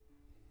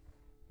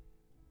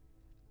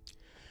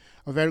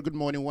A very good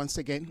morning once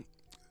again.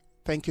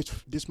 Thank you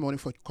this morning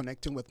for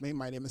connecting with me.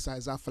 My name is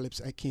Isaiah Phillips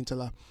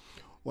Akintala.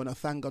 Want to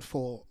thank God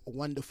for a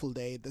wonderful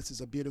day. This is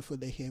a beautiful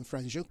day here in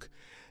Franjuk.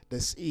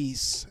 This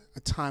is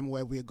a time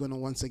where we're going to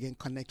once again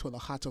connect with the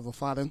heart of the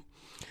Father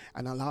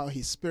and allow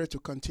His Spirit to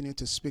continue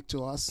to speak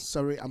to us.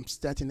 Sorry, I'm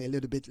starting a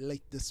little bit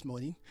late this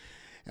morning.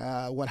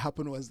 What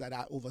happened was that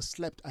I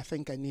overslept. I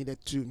think I needed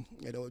to,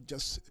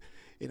 just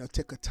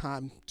take a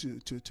time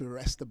to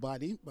rest the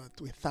body. But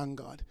we thank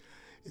God.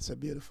 It's a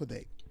beautiful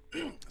day.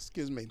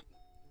 Excuse me.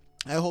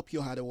 I hope you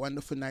had a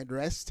wonderful night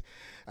rest.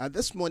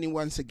 This morning,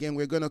 once again,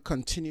 we're going to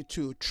continue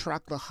to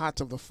track the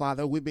heart of the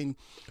Father. We've been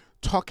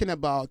talking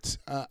about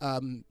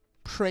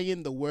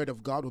praying the Word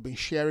of God. We've been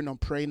sharing on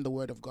praying the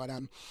Word of God.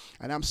 And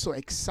I'm so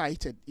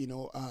excited, in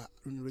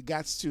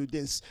regards to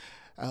this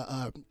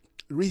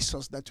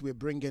resource that we're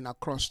bringing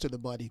across to the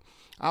body.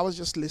 I was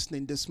just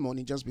listening this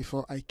morning, just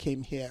before I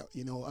came here,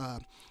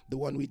 the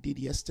one we did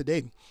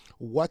yesterday.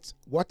 What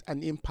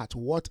an impact,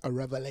 what a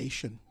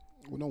revelation.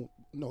 No,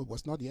 it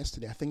was not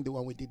yesterday. I think the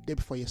one we did day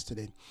before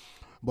yesterday.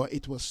 But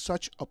it was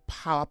such a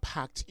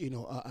power-packed,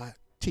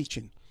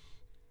 teaching.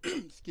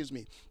 Excuse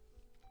me.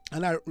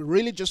 And I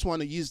really just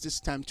want to use this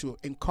time to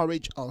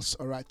encourage us,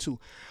 all right, to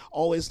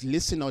always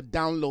listen or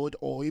download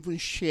or even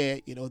share,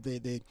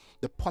 the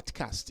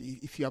podcast.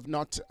 If you have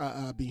not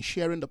been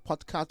sharing the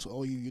podcast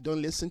or you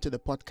don't listen to the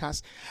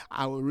podcast,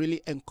 I will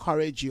really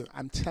encourage you.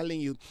 I'm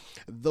telling you,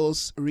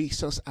 those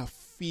resources are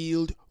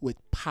filled with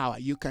power.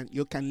 You can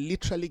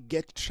literally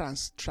get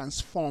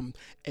transformed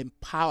in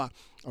power.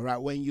 All right,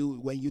 when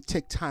you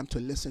take time to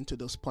listen to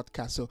those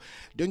podcasts. So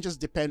don't just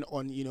depend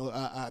on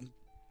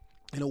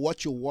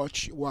what you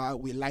watch while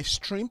we live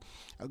stream.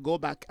 Go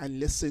back and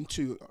listen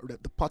to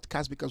the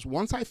podcast, because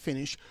once I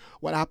finish,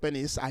 what happened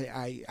is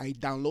I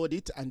download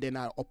it and then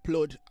I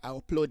upload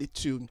it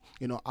to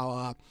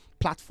our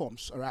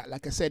platforms. All right,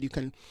 like I said, you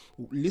can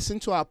listen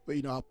to our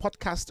our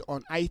podcast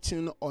on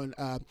iTunes, on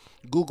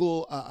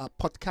Google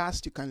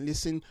podcast. You can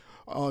listen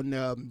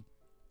on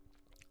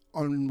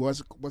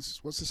what's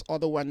this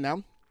other one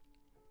now.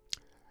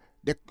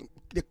 The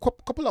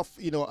couple of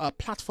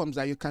platforms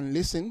that you can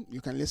listen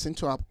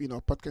to our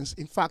podcasts.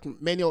 In fact,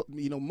 many of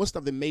most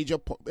of the major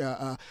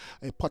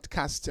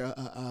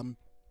podcast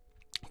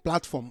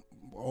platform,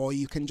 or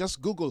you can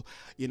just Google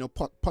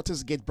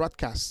Potter's Gate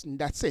Broadcast, and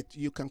that's it.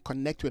 You can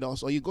connect with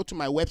us, or you go to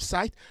my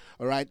website.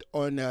 All right,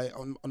 on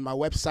my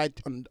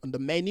website, on the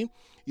menu,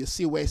 you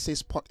see where it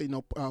says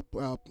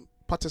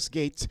Potter's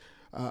Gate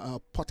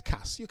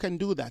podcast. You can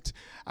do that.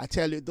 I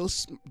tell you,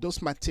 those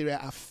material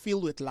are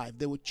filled with life.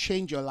 They will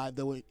change your life.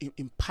 They will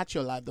impact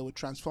your life. They will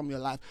transform your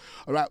life.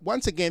 All right,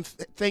 once again,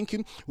 thank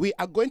you. We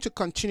are going to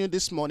continue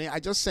this morning.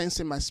 I just sense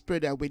in my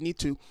spirit that we need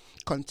to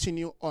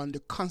continue on the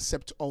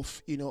concept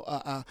of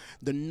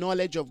the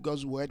knowledge of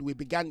God's word. We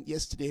began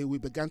yesterday. We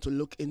began to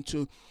look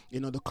into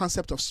the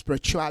concept of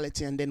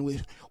spirituality, and then we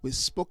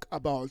spoke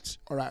about,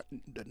 all right,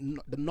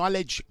 the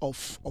knowledge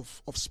of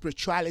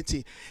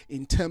spirituality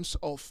in terms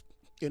of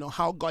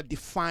how God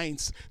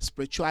defines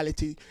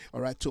spirituality,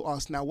 all right, to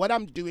us. Now, what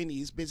I'm doing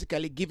is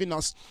basically giving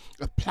us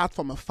a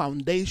platform, a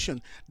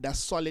foundation that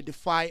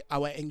solidify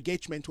our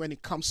engagement when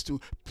it comes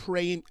to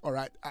praying, all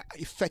right,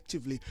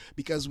 effectively,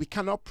 because we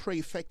cannot pray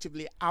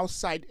effectively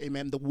outside,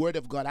 amen, the word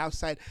of God,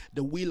 outside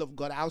the will of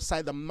God,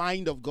 outside the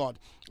mind of God,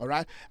 all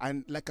right.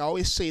 And like I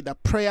always say,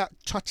 that prayer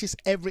touches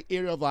every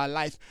area of our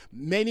life.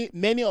 Many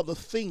of the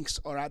things,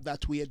 all right,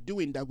 that we are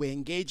doing, that we're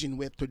engaging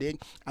with today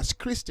as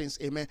Christians,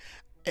 amen,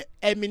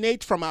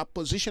 emanate from our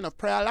position of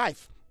prayer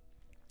life.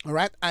 All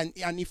right, and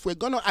if we're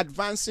going to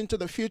advance into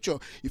the future,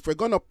 if we're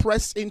going to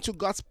press into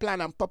God's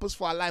plan and purpose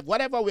for our life,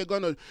 whatever we're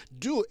going to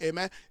do,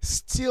 amen,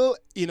 still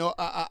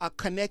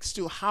connects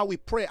to how we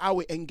pray, how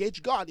we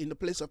engage God in the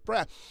place of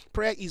prayer.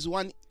 Prayer is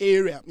one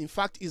area. In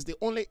fact, is the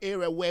only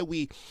area where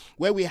we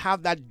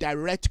have that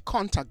direct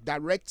contact,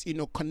 direct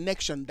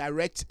connection,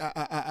 direct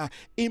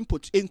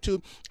input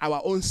into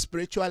our own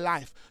spiritual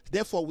life.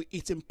 Therefore,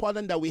 it's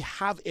important that we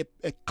have a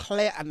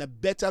clear and a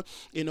better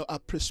a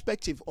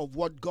perspective of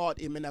what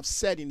God, amen, have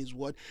said in his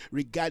word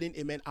regarding,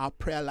 amen, our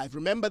prayer life.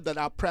 Remember that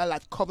our prayer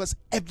life covers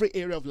every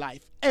area of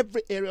life,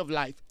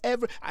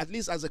 at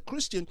least as a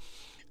Christian.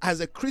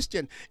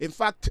 In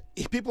fact,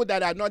 people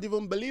that are not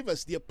even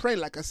believers, they're praying.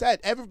 Like I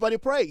said, everybody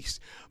prays.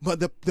 But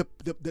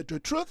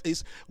the truth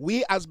is,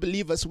 we as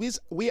believers,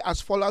 we as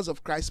followers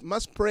of Christ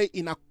must pray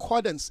in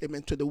accordance,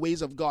 amen, to the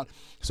ways of God.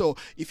 So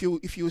if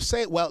you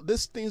say, well,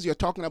 these things you're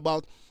talking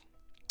about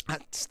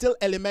still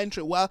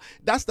elementary, well,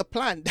 that's the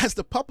plan, that's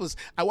the purpose.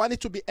 I want it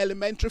to be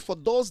elementary for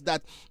those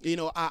that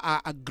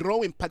are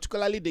growing,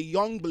 particularly the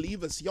young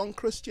believers, young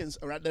Christians.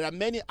 All right, there are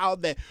many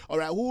out there, all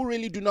right, who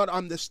really do not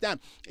understand.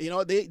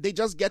 They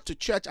just get to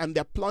church and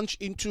they're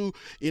plunged into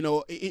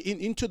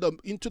into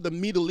the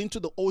middle, into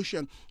the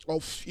ocean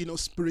of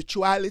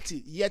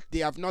spirituality, yet they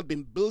have not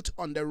been built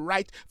on the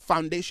right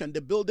foundation,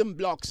 the building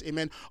blocks,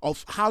 amen,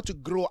 of how to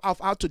grow, of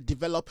how to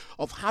develop,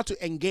 of how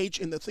to engage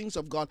in the things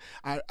of God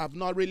have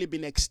not really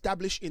been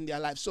established in their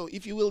life. So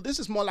if you will, this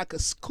is more like a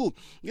school.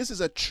 This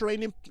is a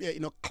training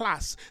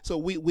class. So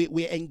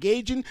we're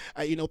engaging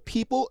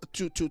people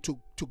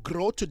to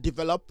grow, to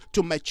develop,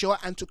 to mature,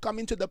 and to come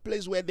into the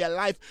place where their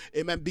life,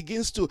 amen,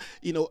 begins to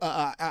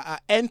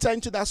enter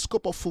into that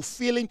scope of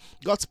fulfilling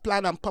God's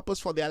plan and purpose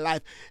for their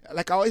life.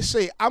 Like I always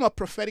say, I'm a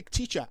prophetic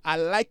teacher. I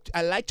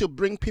like to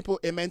bring people,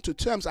 amen, to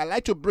terms. I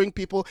like to bring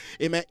people,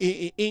 amen,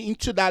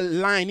 into that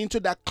line, into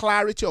that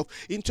clarity of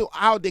into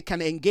how they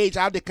can engage,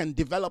 how they can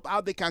develop,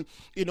 how they can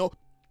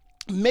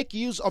make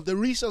use of the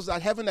resources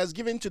that heaven has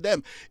given to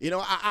them.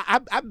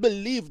 I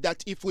believe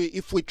that if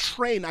we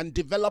train and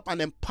develop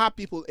and empower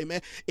people,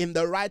 amen, in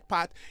the right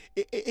path,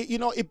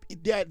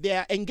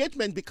 their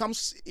engagement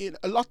becomes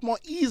a lot more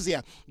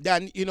easier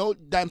than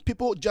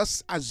people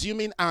just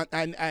assuming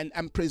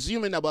and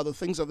presuming about the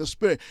things of the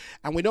Spirit.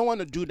 And we don't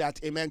want to do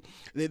that, amen.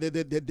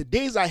 The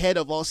days ahead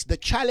of us, the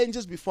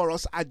challenges before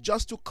us are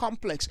just too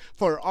complex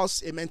for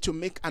us, amen, to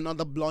make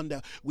another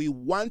blunder. We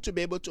want to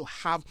be able to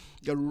have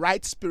the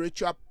right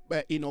spiritual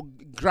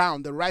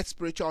ground, the right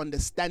spiritual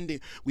understanding.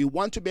 We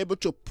want to be able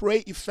to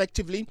pray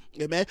effectively,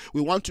 amen.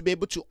 We want to be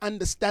able to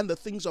understand the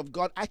things of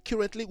God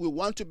accurately. We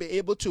want to be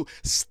able to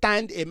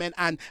stand, amen,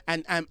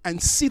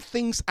 and see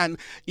things and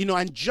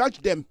judge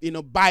them,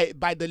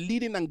 by the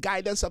leading and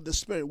guidance of the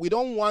Spirit. We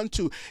don't want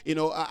to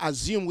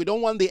assume. We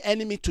don't want the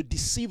enemy to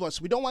deceive us.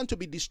 We don't want to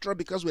be destroyed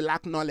because we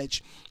lack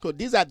knowledge. So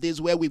these are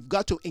days where we've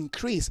got to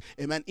increase,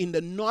 amen, in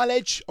the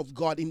knowledge of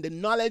God, in the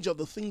knowledge of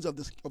the things of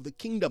the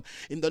kingdom,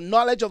 in the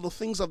knowledge of the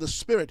things of the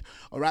Spirit.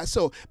 All right,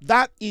 so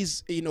that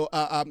is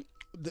the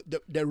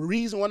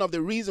reason, one of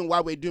the reasons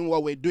why we're doing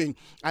what we're doing,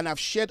 and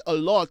I've shared a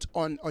lot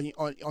on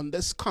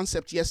this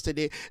concept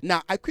yesterday.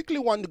 Now I quickly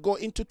want to go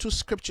into two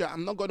scripture.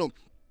 I'm not going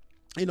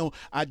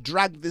to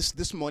drag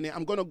this morning.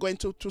 I'm going to go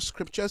into two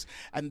scriptures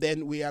and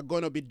then we are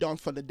going to be done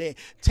for the day.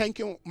 Thank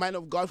you, man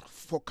of God,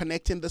 for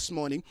connecting this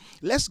morning.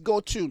 Let's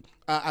go to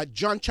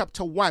John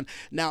chapter 1.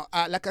 Now,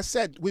 like I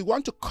said, we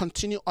want to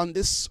continue on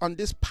this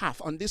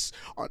path,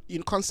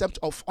 in concept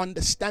of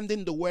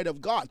understanding the Word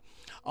of God.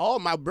 Oh,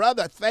 my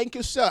brother, thank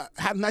you, sir.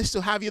 Nice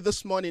to have you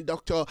this morning,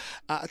 Dr.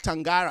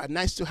 Tangara.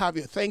 Nice to have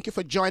you. Thank you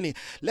for joining.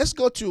 Let's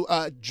go to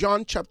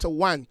John chapter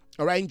 1.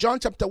 All right, in John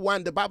chapter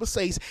 1, the Bible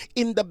says,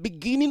 in the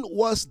beginning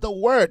was the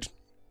Word.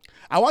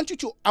 I want you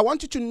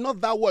to know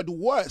that word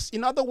was.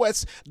 In other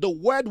words, the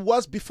Word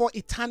was before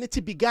eternity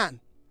began.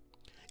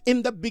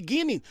 In the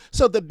beginning.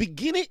 So the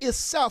beginning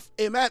itself,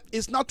 amen,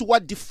 is not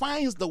what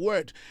defines the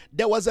Word.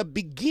 There was a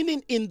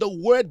beginning in the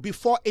Word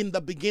before in the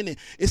beginning.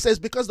 It says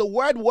because the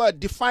word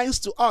defines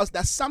to us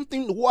that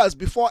something was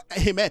before,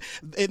 amen,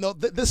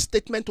 this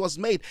statement was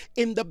made.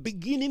 In the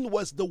beginning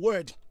was the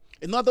Word.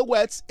 In other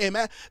words,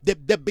 amen, the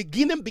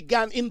beginning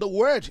began in the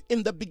Word.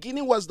 In the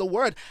beginning was the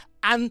Word,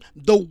 and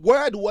the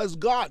Word was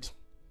God.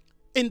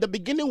 In the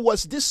beginning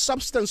was this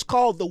substance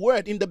called the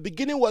Word. In the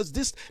beginning was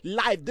this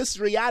life, this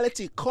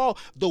reality called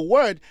the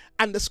Word.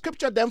 And the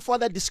scripture then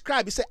further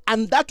describes, it said,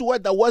 and that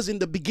Word that was in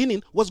the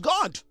beginning was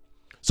God.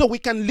 So we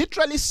can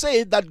literally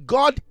say that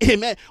God,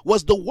 amen,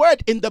 was the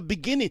Word in the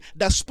beginning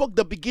that spoke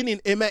the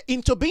beginning, amen,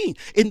 into being.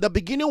 In the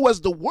beginning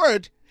was the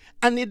Word,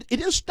 and it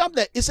didn't stop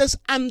there. It says,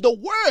 and the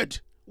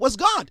Word was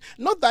God.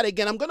 Note that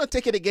again. I'm going to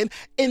take it again.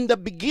 In the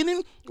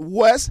beginning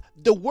was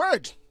the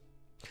Word,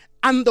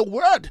 and the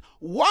Word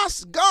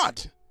was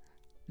God.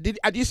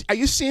 Are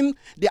you seeing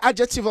the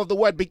adjective of the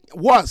word?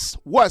 Was.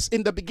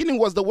 In the beginning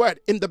was the Word.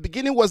 In the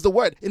beginning was the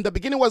Word. In the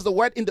beginning was the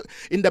Word.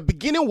 In the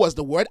beginning was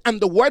the Word,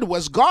 and the Word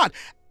was God.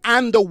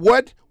 And the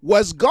Word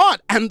was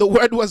God, and the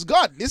Word was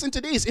God. Listen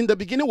to this. In the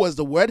beginning was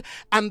the Word,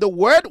 and the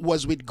Word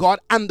was with God,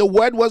 and the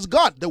Word was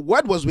God. The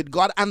Word was with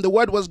God, and the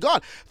Word was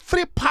God.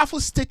 Three powerful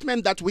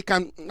statements that we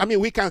can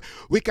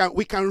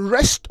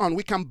rest on.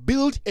 We can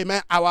build,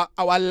 amen,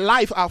 our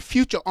life, our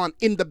future on.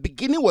 In the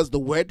beginning was the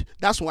Word.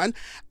 That's one.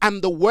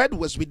 And the Word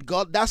was with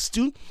God. That's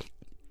two.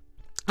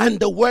 And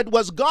the Word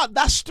was God.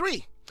 That's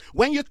three.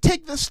 When you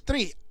take this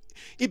three,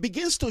 it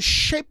begins to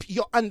shape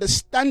your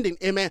understanding,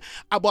 amen,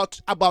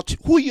 about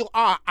who you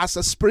are as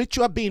a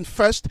spiritual being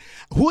first,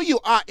 who you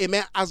are,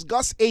 amen, as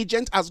God's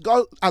agent, as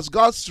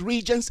God's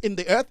regents in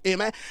the earth,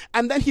 amen.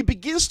 And then he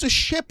begins to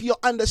shape your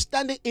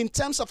understanding in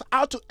terms of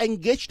how to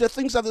engage the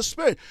things of the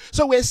Spirit.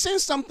 So we're seeing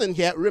something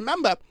here.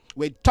 Remember,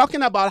 we're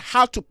talking about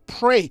how to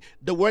pray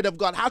the Word of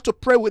God, how to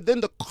pray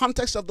within the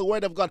context of the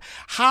Word of God,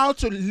 how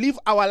to live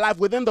our life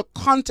within the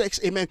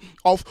context, amen,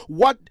 of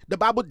what the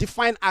Bible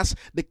defines as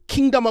the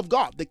kingdom of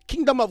God. The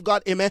kingdom of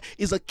God, amen,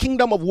 is a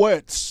kingdom of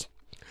words.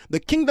 The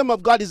kingdom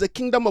of God is a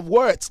kingdom of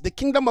words. The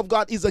kingdom of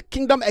God is a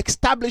kingdom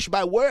established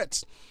by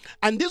words.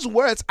 And these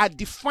words are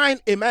defined,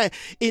 amen,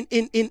 in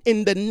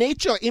the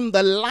nature, in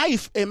the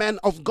life, amen,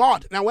 of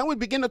God. Now, when we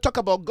begin to talk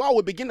about God,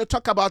 we begin to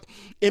talk about,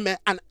 amen,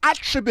 an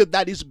attribute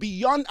that is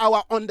beyond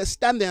our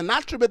understanding, an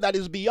attribute that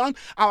is beyond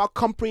our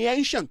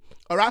comprehension.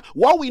 All right.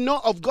 What we know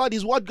of God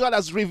is what God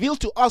has revealed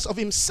to us of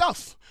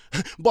himself.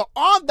 But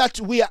all that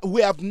we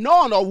have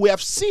known or we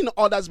have seen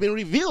or that's been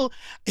revealed,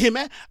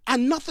 amen, are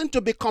nothing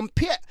to be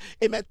compared,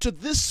 amen, to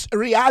this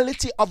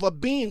reality of a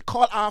being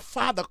called our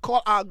Father,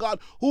 called our God,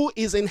 who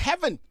is in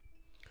heaven.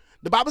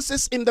 The Bible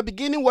says in the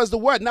beginning was the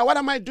Word. Now, what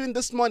am I doing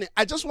this morning?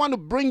 I just want to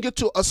bring you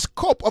to a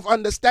scope of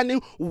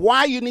understanding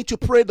why you need to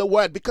pray the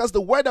Word, because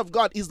the Word of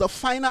God is the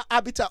final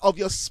arbiter of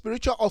your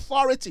spiritual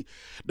authority.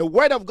 The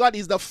Word of God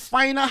is the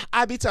final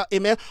arbiter,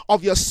 amen,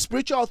 of your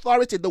spiritual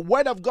authority. The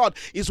Word of God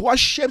is what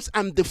shapes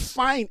and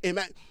defines,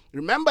 amen.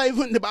 Remember,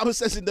 even the Bible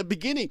says in the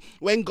beginning,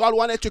 when God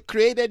wanted to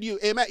create you,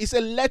 amen, he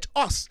said, let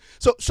us.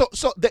 So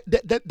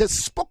the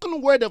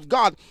spoken word of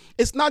God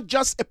is not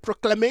just a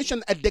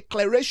proclamation, a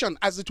declaration,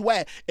 as it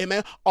were,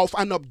 amen, of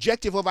an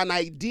objective, of an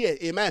idea,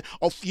 amen,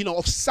 of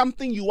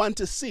something you want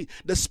to see.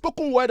 The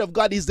spoken word of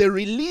God is the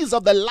release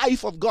of the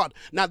life of God.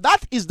 Now,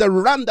 that is the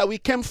realm that we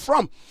came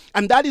from,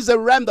 and that is the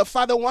realm the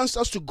Father wants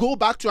us to go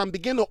back to and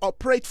begin to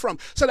operate from,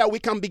 so that we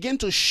can begin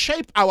to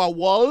shape our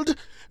world.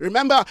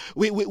 Remember,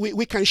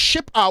 we can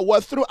shape our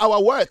world through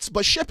our words,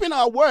 but shaping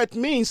our word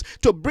means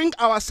to bring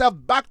ourselves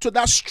back to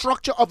that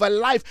structure of a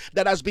life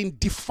that has been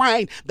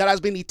defined, that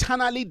has been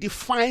eternally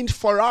defined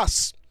for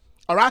us.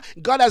 All right,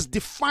 God has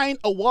defined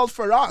a world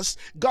for us.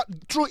 God,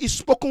 through His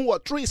spoken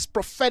word, through His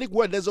prophetic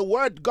word, there's a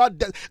word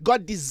God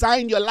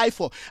designed your life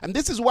for, and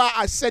this is why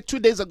I said 2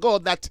 days ago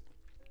that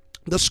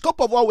the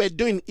scope of what we're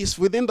doing is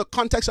within the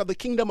context of the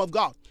kingdom of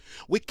God.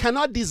 We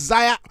cannot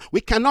desire,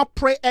 we cannot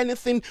pray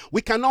anything,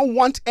 we cannot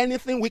want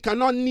anything, we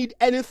cannot need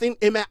anything,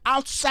 amen,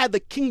 outside the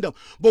kingdom.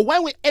 But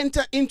when we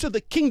enter into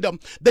the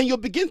kingdom, then you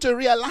begin to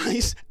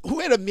realize,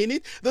 wait a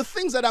minute, the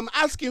things that I'm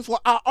asking for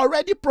are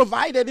already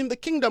provided in the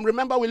kingdom.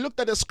 Remember, we looked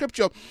at the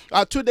scripture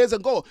 2 days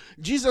ago.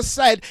 Jesus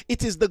said,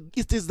 it is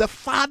the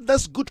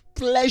Father's good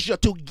pleasure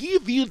to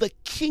give you the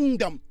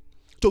kingdom.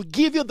 To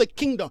give you the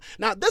kingdom.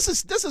 Now, this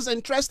is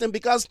interesting,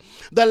 because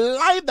the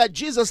life that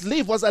Jesus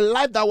lived was a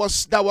life that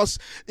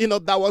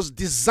was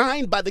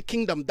designed by the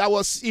kingdom. That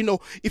was,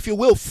 if you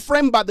will,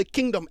 framed by the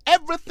kingdom.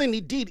 Everything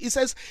he did, he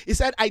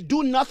said, I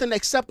do nothing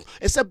except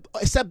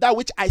that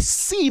which I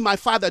see my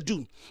Father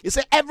do. He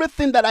said,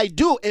 everything that I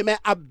do, amen,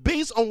 are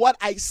based on what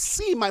I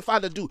see my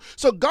Father do.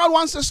 So God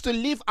wants us to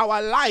live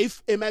our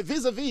life, amen,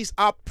 vis-a-vis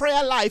our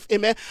prayer life,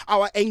 amen,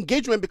 our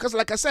engagement, because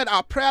like I said,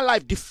 our prayer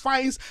life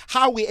defines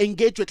how we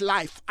engage with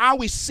life, how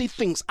we see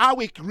things, how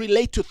we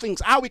relate to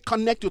things, how we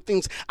connect to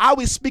things, how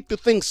we speak to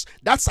things.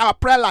 That's our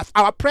prayer life.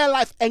 Our prayer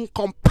life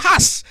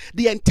encompasses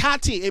the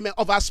entirety, amen,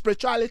 of our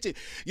spirituality.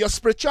 Your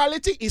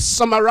spirituality is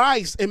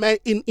summarized, amen,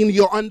 in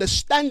your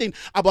understanding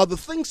about the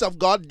things of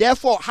God.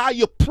 Therefore, how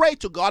you pray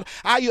to God,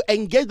 how you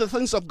engage the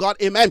things of God,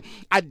 amen,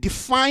 are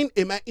defined,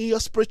 amen, in your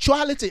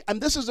spirituality.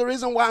 And this is the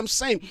reason why I'm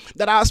saying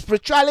that our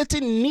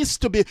spirituality needs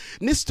to be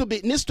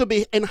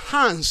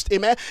enhanced,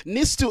 amen,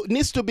 needs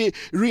to be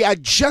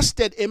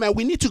readjusted, amen.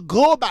 We need to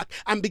go back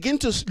and begin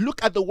to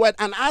look at the word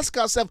and ask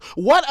ourselves,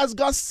 what has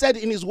God said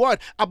in his word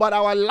about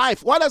our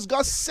life? What has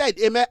God said,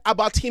 amen,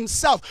 about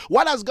himself?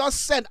 What has God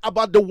said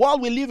about the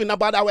world we live in,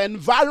 about our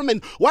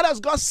environment? What has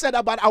God said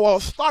about our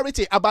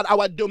authority, about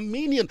our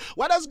dominion?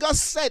 What has God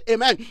said,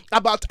 amen,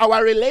 about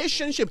our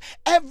relationship?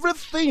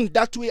 Everything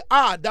that we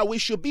are, that we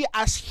should be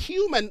as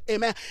human,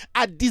 amen,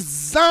 are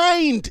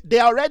designed. They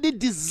are already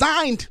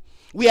designed.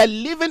 We are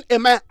living,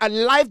 amen, a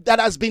life that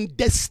has been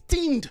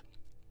destined.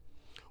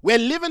 We're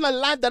living a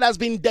life that has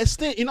been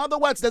destined. In other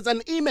words, there's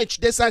an image,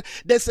 there's a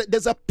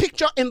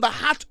picture in the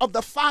heart of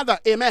the Father,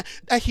 amen,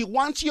 that he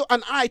wants you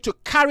and I to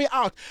carry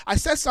out. I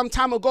said some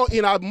time ago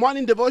in our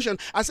morning devotion,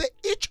 I said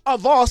each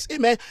of us,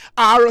 amen,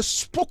 are a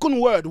spoken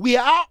word. We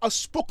are a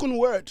spoken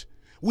word.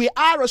 We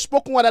are a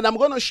spoken word, and I'm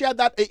going to share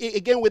that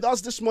again with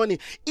us this morning.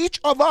 Each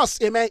of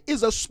us, amen,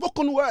 is a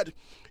spoken word.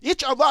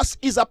 Each of us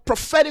is a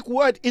prophetic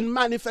word in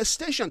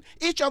manifestation.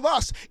 Each of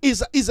us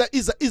is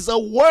a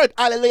word,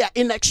 hallelujah,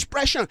 in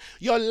expression.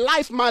 Your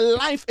life, my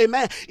life,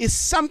 amen, is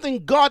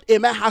something God,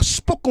 amen, has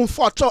spoken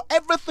for. So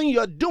everything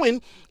you're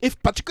doing,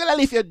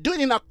 particularly if you're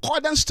doing in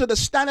accordance to the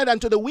standard and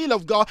to the will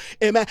of God,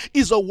 amen,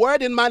 is a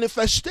word in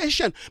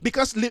manifestation.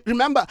 Because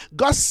remember,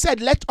 God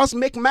said, let us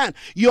make man.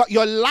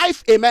 Your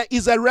life, amen,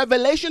 is a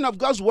revelation of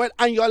God's word,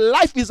 and your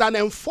life is an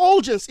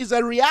effulgence, is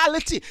a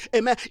reality,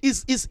 amen,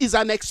 is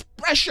an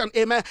expression,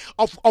 amen,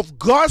 of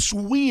God's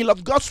will,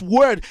 of God's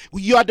word.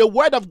 You are the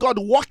word of God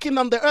walking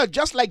on the earth,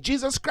 just like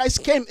Jesus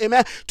Christ came,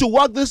 amen, to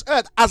walk this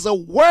earth as a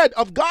word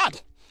of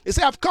God. He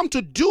said, I've come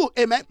to do,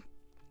 amen,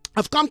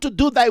 I've come to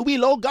do thy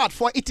will, O God,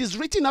 for it is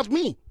written of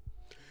me.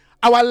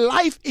 Our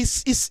life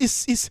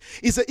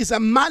is a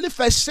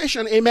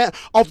manifestation, amen,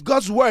 of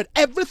God's word.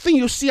 Everything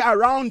you see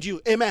around you,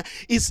 amen,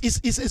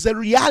 is a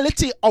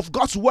reality of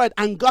God's word.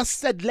 And God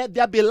said, let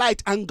there be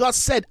light. And God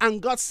said,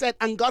 and God said,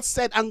 and God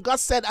said, and God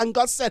said, and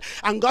God said,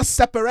 and God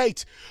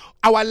separate.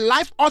 Our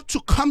life ought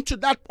to come to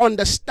that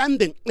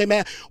understanding,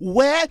 amen,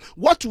 where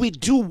what we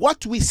do,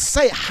 what we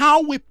say,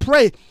 how we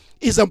pray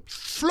is a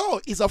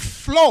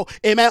flow,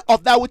 amen,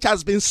 of that which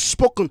has been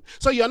spoken.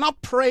 So you're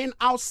not praying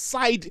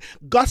outside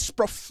God's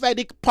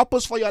prophetic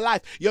purpose for your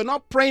life. You're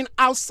not praying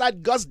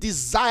outside God's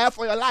desire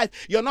for your life.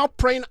 You're not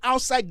praying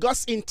outside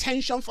God's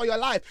intention for your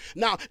life.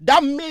 Now,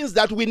 that means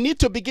that we need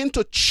to begin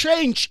to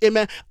change,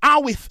 amen,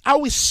 how we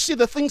see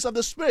the things of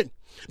the Spirit.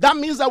 That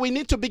means that we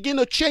need to begin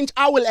to change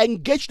how we'll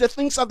engage the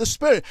things of the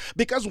Spirit.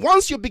 Because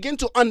once you begin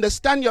to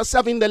understand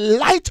yourself in the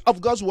light of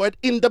God's word,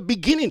 in the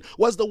beginning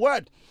was the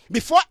word.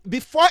 Before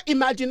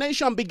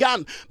imagination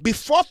began,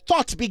 before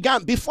thought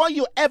began, before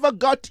you ever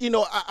got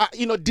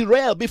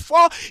derailed,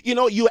 before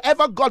you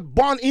ever got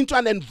born into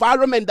an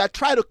environment that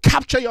tried to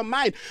capture your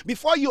mind,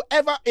 before you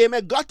ever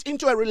got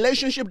into a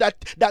relationship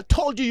that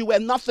told you were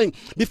nothing,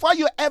 before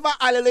you ever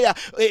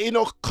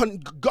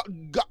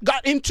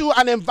got into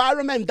an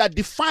environment that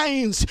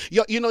defines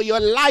your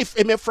life,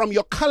 from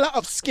your color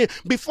of skin,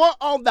 before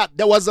all that,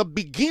 there was a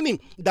beginning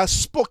that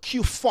spoke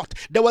you forth.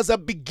 There was a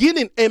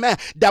beginning, amen,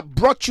 that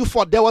brought you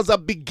forth. There was a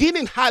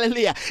beginning,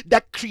 hallelujah,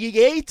 that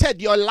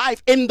created your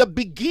life. In the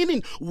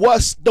beginning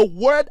was the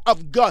word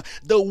of God.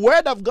 The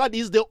word of God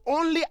is the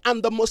only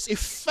and the most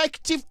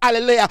effective,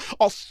 hallelujah,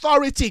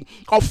 authority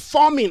of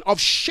forming, of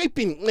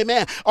shaping,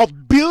 amen,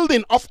 of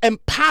building, of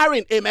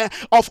empowering, amen,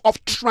 of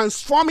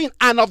transforming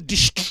and of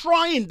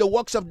destroying the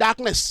works of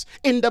darkness.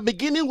 In the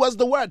beginning was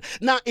the word.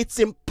 Now it's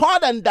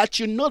important that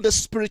you know the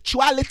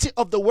spirituality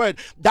of the word.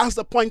 That's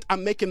the point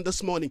I'm making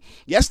this morning.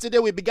 Yesterday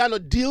we began to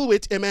deal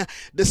with, amen,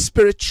 the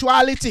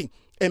spirituality,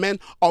 amen,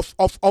 of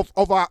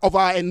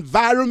our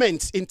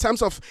environment in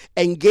terms of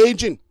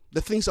engaging the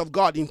things of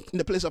God in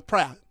the place of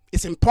prayer.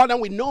 It's important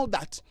we know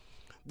that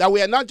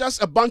we are not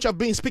just a bunch of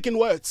beings speaking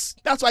words.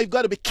 That's why you've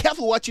got to be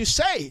careful what you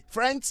say,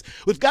 friends.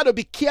 We've got to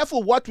be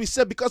careful what we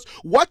say, because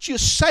what you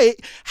say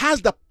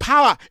has the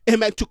power,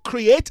 amen, to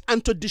create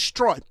and to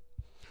destroy.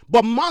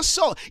 But more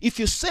so, if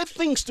you say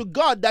things to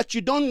God that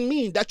you don't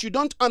mean, that you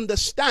don't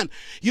understand,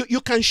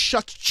 you can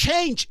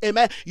shortchange,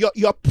 amen,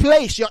 your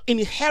place, your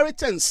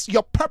inheritance,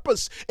 your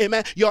purpose,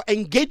 amen, your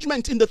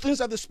engagement in the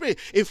things of the Spirit.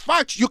 In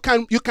fact, you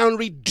can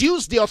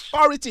reduce the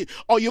authority,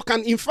 or you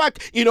can, in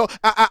fact,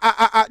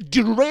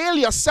 derail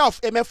yourself,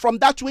 amen, from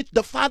that which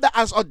the Father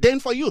has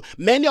ordained for you.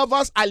 Many of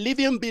us are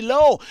living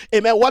below,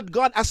 amen, what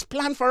God has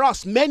planned for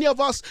us. Many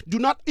of us do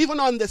not even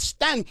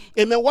understand,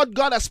 amen, what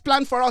God has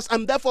planned for us,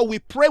 and therefore we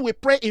pray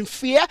in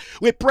fear,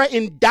 we pray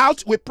in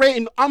doubt, we pray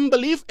in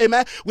unbelief,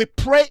 amen. We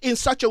pray in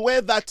such a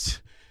way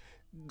that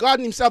God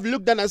himself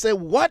looked down and said,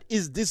 what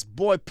is this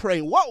boy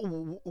praying?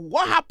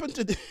 What happened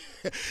to this?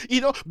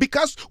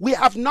 Because we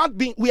have not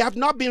been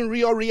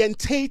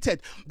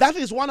reorientated. That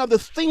is one of the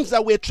things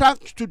that we're trying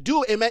to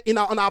do, amen,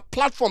 on our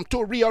platform, to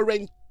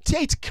reorientate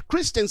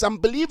Christians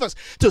and believers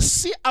to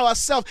see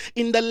ourselves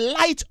in the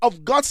light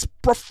of God's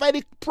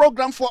prophetic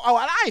program for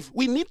our life.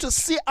 We need to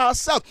see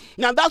ourselves.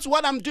 Now that's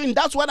what I'm doing.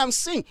 That's what I'm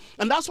seeing.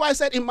 And that's why I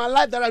said in my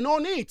life there are no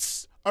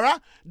needs. All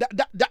right,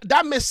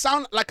 that may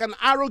sound like an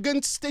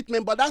arrogant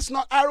statement, but that's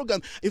not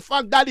arrogant. In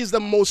fact, that's the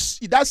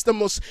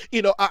most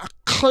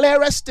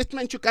clearest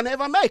statement you can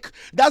ever make.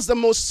 That's the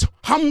most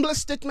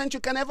humblest statement you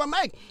can ever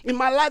make. In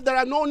my life, there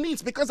are no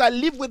needs, because I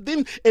live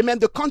within, amen,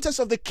 the context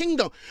of the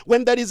kingdom.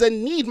 When there is a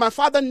need, my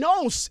Father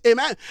knows,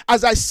 amen.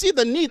 As I see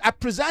the need, I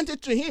present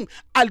it to him.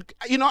 I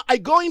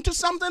go into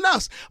something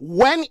else.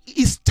 When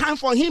it's time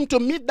for him to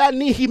meet that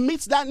need, he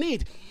meets that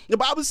need. The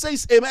Bible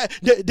says, amen,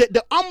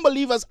 the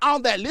unbelievers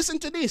out there, listen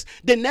to this.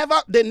 They never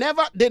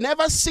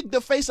seek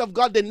the face of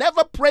God. They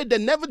never pray. They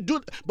never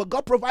do, but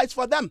God provides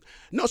for them.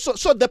 No,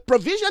 so the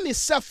provision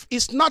itself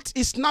is not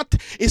the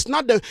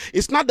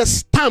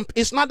stamp.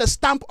 It's not the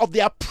stamp of the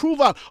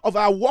approval of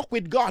our walk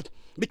with God.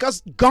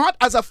 Because God,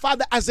 as a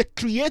father, as a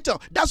creator,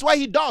 that's what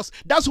he does.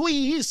 That's who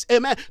he is,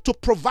 amen, to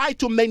provide,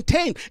 to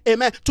maintain,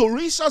 amen, to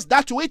resource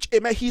that which,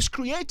 amen, he's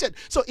created.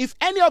 So if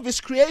any of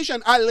his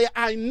creation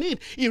I need,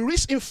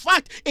 in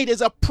fact, it is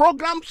a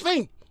program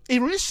thing. He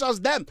reaches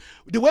them.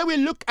 The way we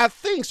look at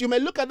things, you may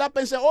look at that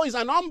person and say, oh, he's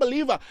an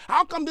unbeliever.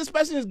 How come this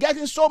person is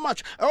getting so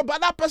much? Oh, but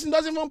that person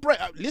doesn't even pray.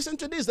 Listen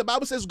to this. The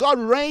Bible says God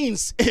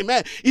reigns.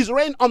 Amen. He's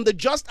reign on the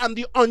just and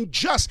the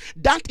unjust.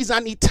 That is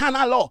an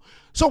eternal law.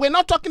 So we're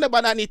not talking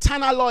about an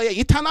eternal law here.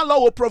 Eternal law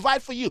will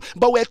provide for you.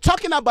 But we're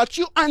talking about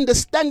you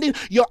understanding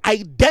your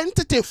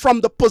identity from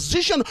the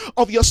position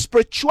of your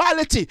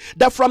spirituality.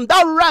 That from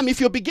that realm,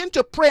 if you begin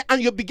to pray and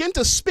you begin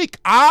to speak,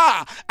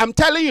 I'm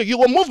telling you, you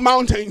will move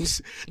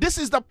mountains. This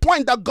is the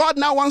point that God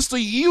now wants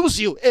to use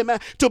you, amen,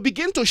 to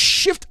begin to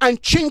shift and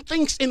change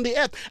things in the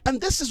earth. And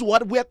this is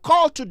what we're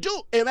called to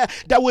do, amen,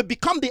 that we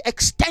become the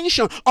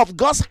extension of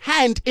God's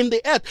hand in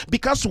the earth,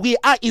 because we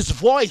are his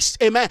voice,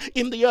 amen,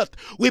 in the earth.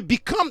 We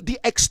become the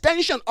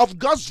extension of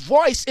God's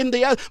voice in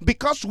the earth,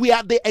 because we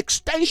are the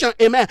extension,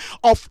 amen,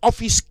 of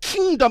his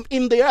kingdom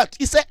in the earth.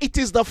 He said it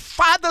is the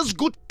Father's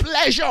good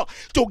pleasure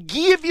to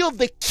give you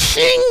the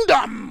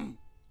kingdom.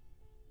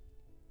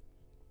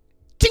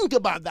 Think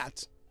about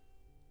that.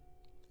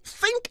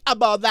 Think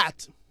about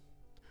that.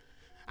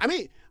 I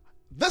mean,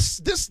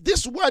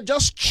 this word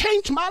just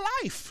changed my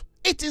life.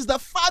 It is the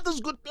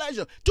Father's good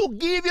pleasure to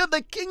give you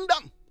the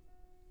kingdom.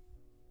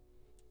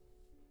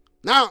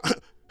 Now,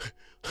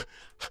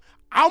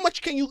 how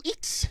much can you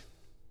eat?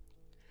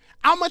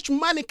 How much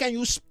money can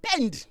you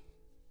spend?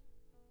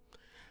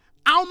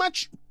 How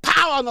much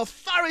power and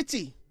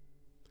authority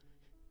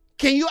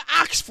can you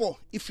ask for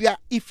if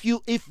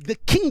the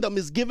kingdom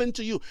is given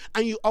to you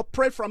and you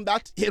operate from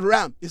that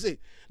realm? You see,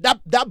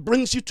 that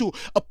brings you to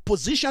a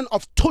position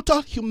of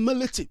total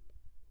humility.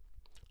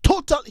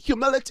 Total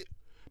humility.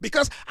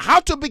 Because how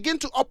to begin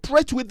to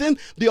operate within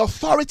the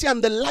authority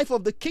and the life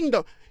of the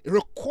kingdom, it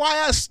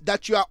requires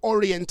that you are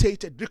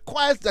orientated,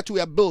 requires that we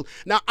are built.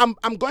 Now, I'm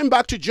going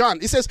back to John.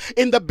 It says,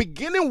 in the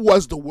beginning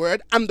was the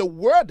Word, and the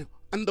Word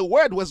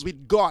was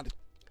with God.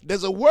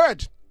 There's a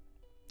Word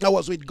that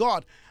was with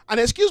God. And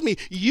excuse me,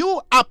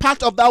 you are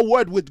part of that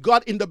Word with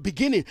God in the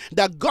beginning,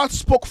 that God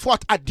spoke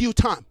forth at due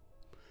time.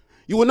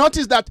 You will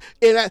notice that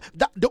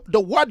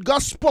the word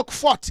God spoke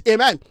forth,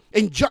 amen,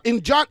 in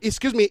Genesis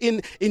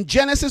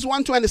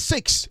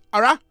 1:26,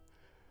 all right,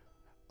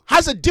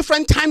 has a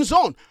different time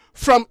zone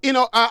from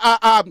Genesis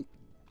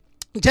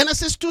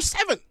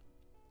 2:7.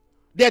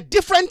 They're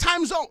different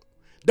time zone.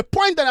 The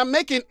point that I'm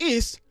making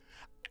is,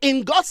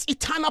 in God's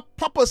eternal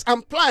purpose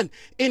and plan,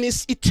 in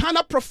his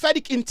eternal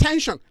prophetic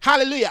intention,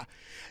 hallelujah,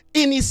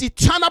 in his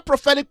eternal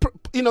prophetic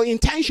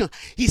intention,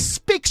 he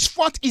speaks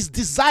forth his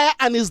desire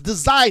and his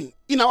design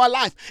in our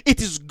life. It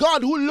is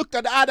God who looked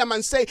at Adam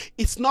and said,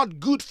 it's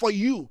not good for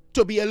you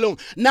to be alone.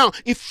 Now,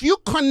 if you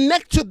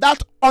connect to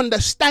that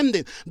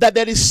understanding that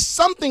there is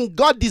something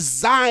God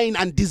designed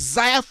and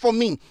desire for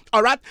me,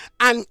 all right,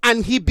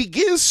 and he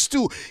begins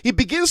to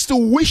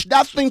wish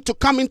that thing to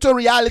come into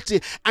reality,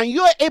 and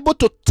you're able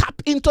to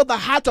tap into the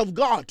heart of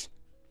God.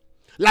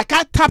 Like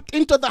I tapped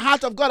into the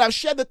heart of God. I've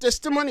shared the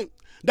testimony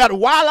that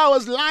while I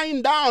was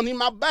lying down in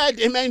my bed,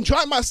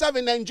 enjoying myself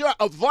in Nigeria,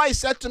 a voice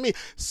said to me,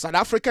 South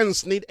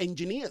Africans need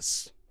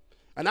engineers.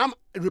 And I'm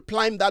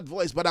replying that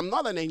voice, but I'm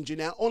not an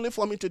engineer, only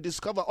for me to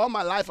discover all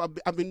my life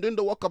I've been doing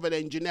the work of an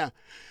engineer.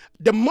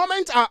 The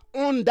moment I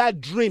owned that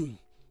dream,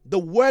 the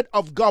word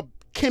of God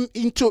came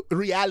into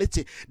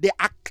reality. The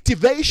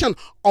activation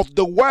of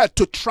the word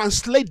to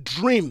translate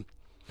dream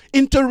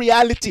into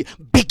reality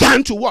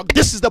began to work.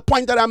 This is the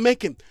point that I'm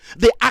making.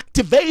 The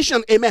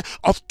activation, amen,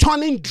 of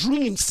turning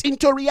dreams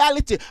into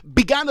reality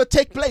began to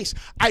take place.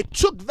 I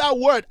took that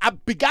word, I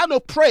began to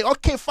pray.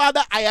 Okay,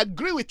 Father, I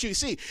agree with you. You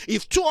see,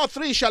 if 2 or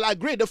 3 shall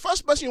agree, the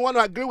first person you want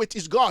to agree with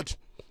is God.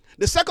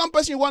 The second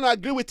person you want to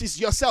agree with is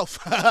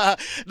yourself.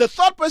 The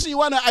third person you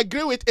want to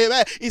agree with,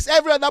 amen, is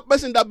every other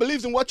person that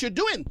believes in what you're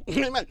doing.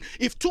 Amen.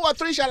 If 2 or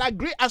 3 shall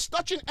agree as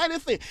touching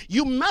anything,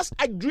 you must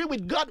agree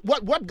with God,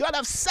 what God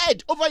has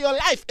said over your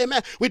life,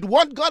 amen, with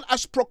what God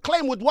has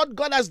proclaimed, with what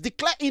God has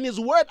declared in his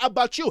word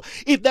about you.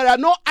 If there are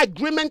no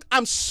agreement,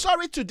 I'm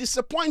sorry to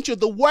disappoint you.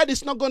 The word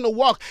is not going to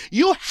work.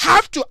 You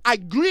have to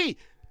agree.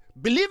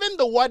 Believing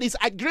the word is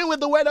agreeing with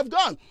the word of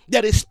God.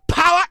 There is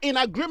power in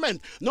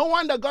agreement. No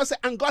wonder God said,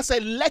 and God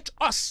said, let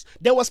us.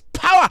 There was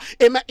power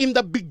in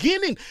the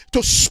beginning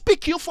to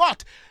speak you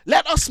forth.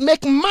 Let us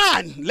make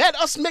man.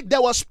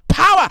 There was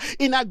power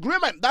in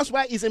agreement. That's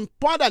why it's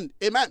important,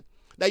 amen,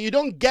 that you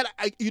don't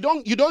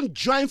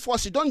join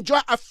force, you don't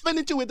join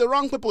affinity with the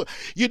wrong people,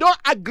 you don't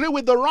agree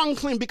with the wrong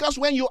thing, because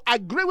when you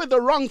agree with the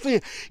wrong thing,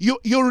 you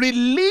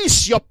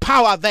release your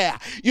power there,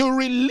 you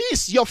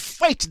release your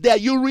faith there,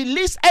 you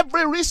release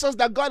every resource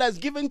that God has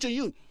given to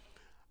you.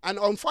 And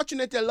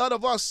unfortunately, a lot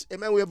of us,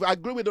 amen, we've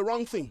agreed with the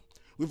wrong thing.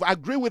 We've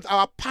agreed with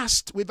our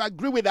past, we've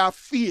agreed with our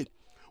fear,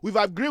 we've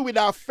agreed with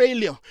our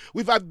failure.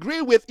 We've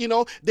agreed with,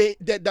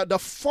 the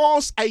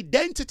false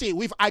identity.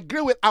 We've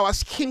agreed with our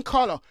skin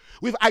color.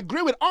 We've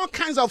agreed with all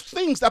kinds of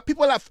things that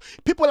people have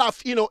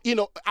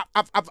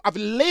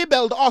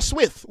labeled us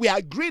with. We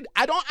agreed.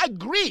 I don't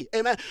agree,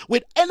 amen,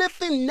 with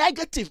anything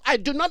negative. I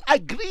do not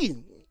agree.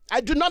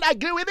 I do not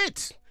agree with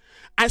it.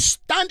 I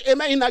stand,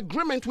 amen, in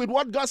agreement with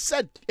what God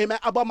said, amen,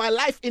 about my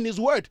life in his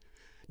word.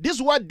 This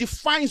word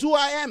defines who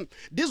I am.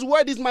 This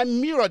word is my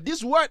mirror.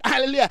 This word,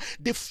 hallelujah,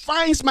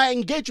 defines my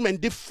engagement,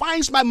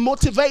 defines my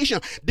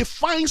motivation,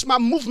 defines my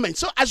movement.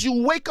 So as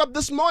you wake up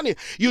this morning,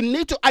 you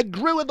need to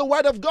agree with the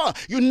word of God.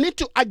 You need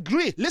to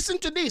agree. Listen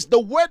to this. The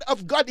word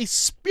of God is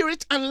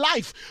spirit and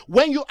life.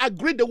 When you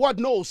agree, the word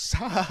knows.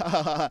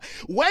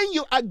 When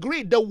you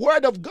agree, the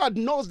word of God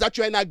knows that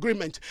you're in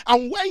agreement.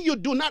 And when you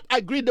do not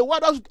agree, the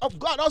word of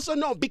God also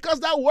knows, because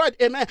that word,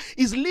 amen,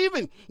 is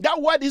living.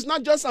 That word is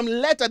not just some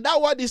letter.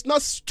 That word is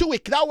not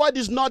stoic. That word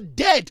is not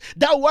dead.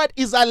 That word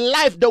is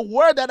alive. The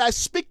word that I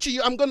speak to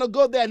you, I'm going to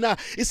go there now.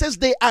 It says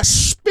they are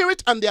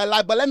spirit and they are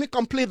alive. But let me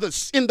complete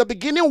this. In the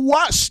beginning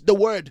was the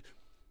word.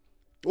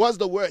 Was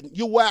the word.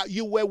 You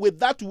were with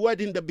that word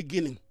in the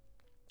beginning.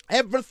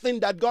 Everything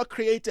that God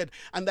created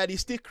and that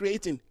he's still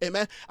creating,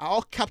 amen, are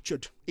all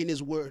captured in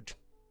his word.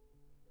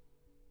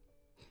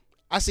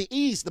 As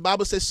he is, the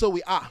Bible says, so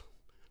we are.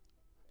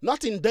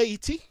 Not in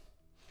deity,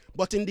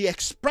 but in the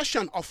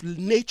expression of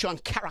nature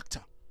and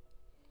character.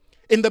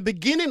 In the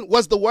beginning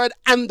was the word,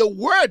 and the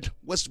word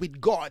was with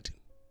God.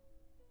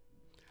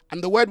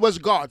 And the word was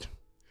God.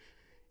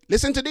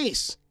 Listen to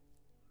this.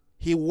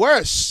 He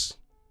was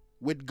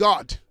with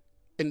God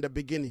in the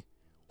beginning.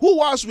 Who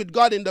was with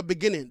God in the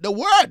beginning? The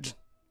Word.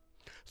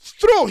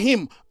 Through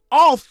him,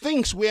 all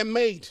things were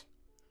made.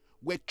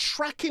 We're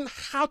tracking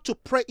how to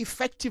pray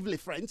effectively,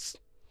 friends.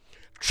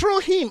 Through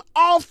him,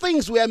 all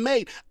things were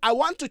made. I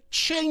want to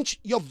change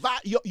your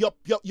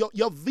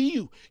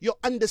view, your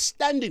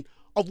understanding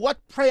of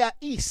what prayer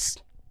is.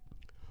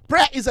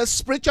 Prayer is a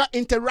spiritual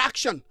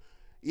interaction.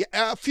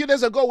 A few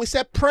days ago, we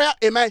said prayer,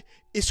 amen,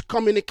 is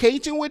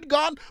communicating with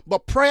God,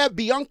 but prayer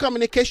beyond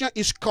communication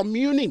is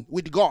communing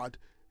with God.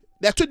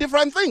 They're two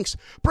different things.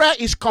 Prayer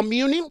is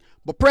communing,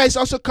 but prayer is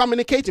also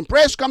communicating.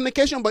 Prayer is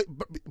communication, but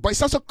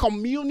it's also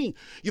communing.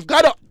 You've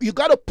got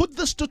to put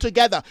these two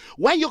together.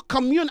 When you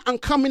commune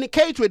and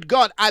communicate with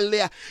God,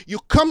 you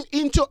come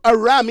into a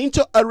realm,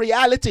 into a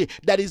reality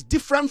that is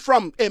different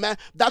from, amen,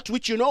 that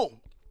which you know.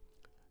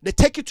 They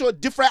take you to a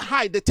different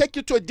height. They take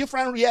you to a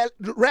different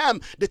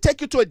realm. They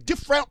take you to a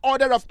different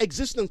order of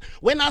existence.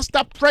 When I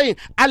start praying,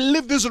 I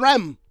leave this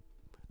realm.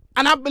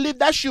 And I believe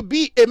that should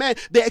be, amen,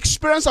 the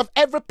experience of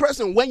every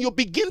person. When you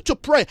begin to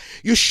pray,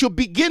 you should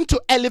begin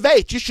to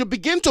elevate. You should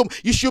begin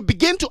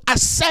to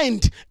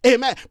ascend.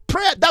 Amen.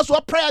 Prayer, that's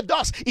what prayer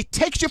does. It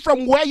takes you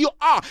from where you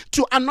are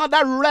to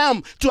another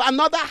realm, to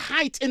another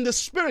height in the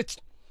spirit.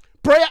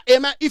 Prayer,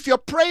 amen, if you're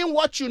praying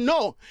what you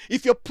know,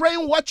 if you're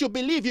praying what you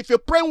believe, if you're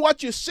praying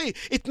what you see,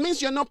 it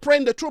means you're not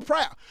praying the true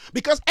prayer.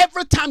 Because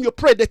every time you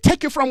pray, they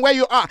take you from where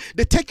you are.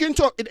 They take you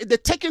into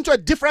a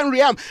different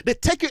realm. They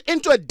take you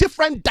into a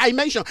different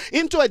dimension,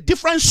 into a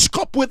different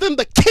scope within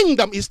the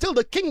kingdom. It's still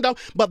the kingdom,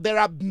 but there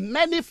are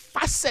many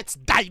facets,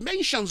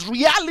 dimensions,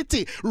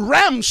 reality,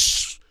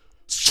 realms,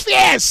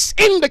 spheres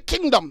in the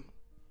kingdom.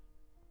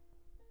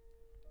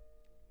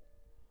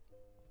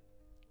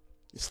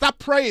 Stop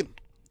praying.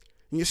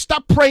 You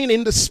start praying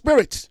in the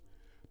spirit.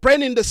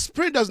 Praying in the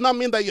spirit does not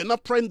mean that you're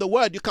not praying the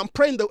word. You can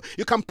pray in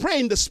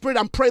the spirit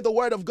and pray the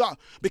word of God,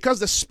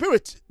 because the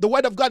spirit, the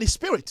word of God is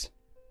spirit.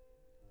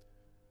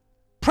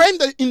 Praying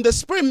in the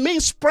spirit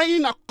means praying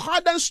in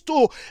accordance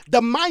to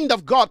the mind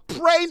of God,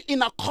 praying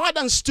in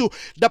accordance to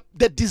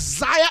the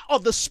desire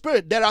of the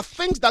spirit. There are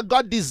things that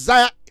God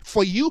desires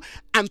for you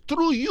and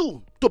through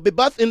you to be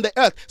birthed in the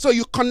earth. So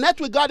you connect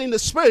with God in the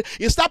spirit.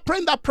 You start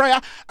praying that prayer.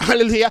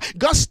 Hallelujah.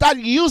 God start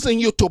using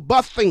you to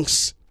birth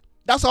things.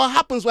 That's what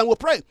happens when we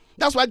pray.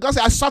 That's why God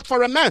said, I sought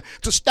for a man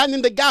to stand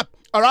in the gap.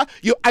 All right,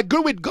 you agree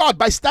with God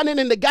by standing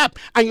in the gap,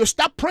 and you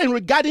start praying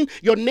regarding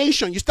your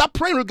nation. You start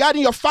praying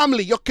regarding your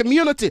family, your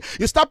community.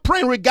 You start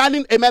praying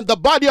regarding, amen, the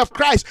body of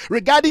Christ,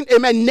 regarding,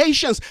 amen,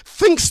 nations.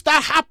 Things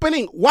start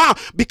happening. Wow,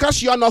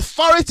 because you're an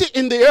authority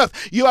in the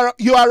earth. You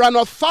are an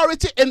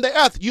authority in the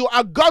earth. You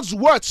are God's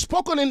word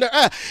spoken in the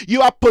earth.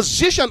 You are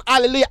positioned,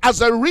 hallelujah,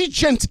 as a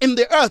regent in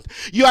the earth.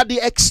 You are the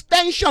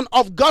extension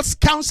of God's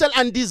counsel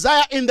and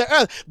desire in the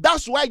earth.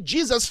 That's why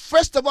Jesus,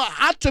 first of all,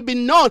 had to be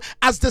known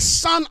as the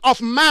Son of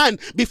Man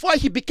before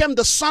he became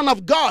the Son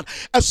of God.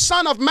 A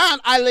Son of Man,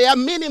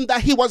 meaning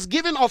that he was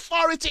given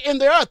authority in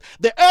the earth.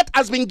 The earth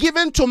has been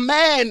given to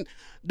man.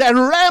 The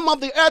realm of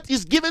the earth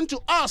is given to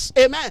us.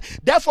 Amen.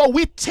 Therefore,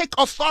 we take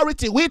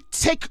authority. We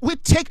take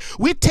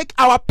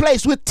our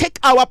place. We take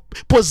our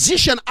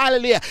position.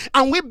 Hallelujah.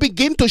 And we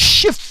begin to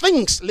shift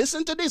things.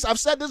 Listen to this. I've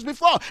said this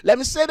before. Let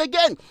me say it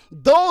again.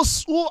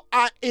 Those who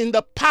are in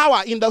the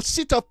power, in the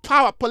seat of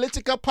power,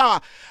 political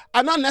power,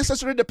 are not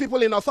necessarily the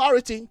people in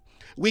authority.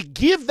 We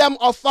give them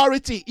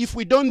authority if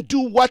we don't do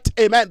what,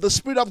 amen, the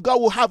Spirit of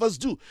God will have us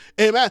do.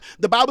 Amen.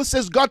 The Bible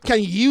says God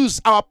can use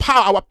our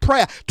power, our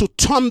prayer, to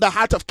turn the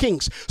heart of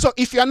kings. So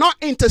if you're not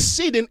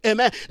interceding,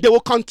 amen, they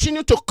will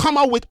continue to come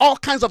out with all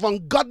kinds of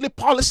ungodly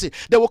policy.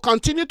 They will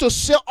continue to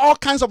say all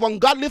kinds of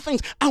ungodly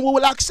things, and we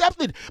will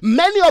accept it.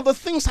 Many of the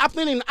things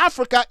happening in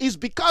Africa is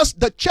because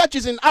the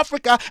churches in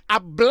Africa are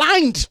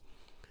blind.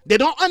 They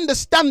don't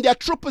understand their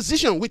true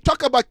position. We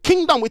talk about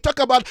kingdom, we talk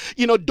about,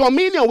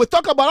 dominion, we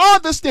talk about all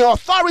this thing,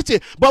 authority,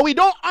 but we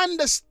don't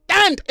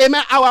understand,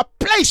 amen, our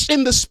place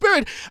in the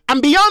spirit. And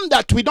beyond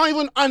that, we don't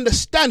even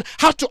understand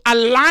how to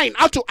align,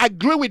 how to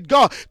agree with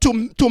God,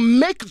 to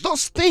make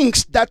those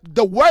things that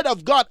the word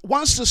of God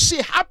wants to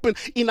see happen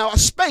in our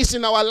space,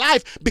 in our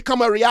life,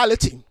 become a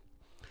reality.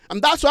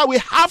 And that's why we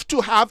have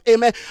to have,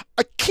 amen,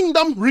 a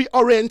kingdom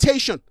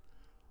reorientation.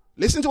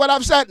 Listen to what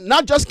I've said,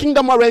 not just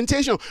kingdom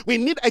orientation. We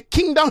need a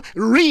kingdom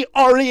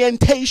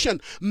reorientation.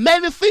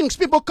 Many things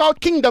people call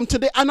kingdom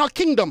today are not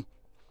kingdom.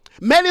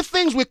 Many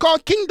things we call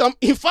kingdom,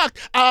 in fact,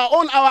 our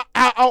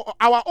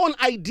own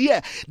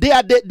idea. They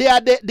are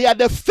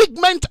the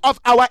figment of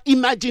our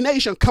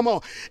imagination. Come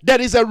on, there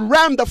is a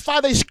realm the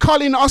Father is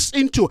calling us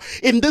into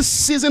in this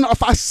season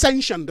of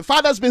ascension. The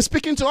Father has been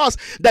speaking to us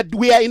that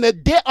we are in a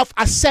day of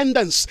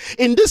ascendance.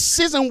 In this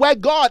season where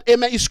God,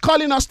 amen, is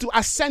calling us to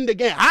ascend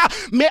again.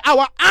 May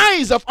our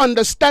eyes of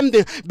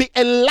understanding be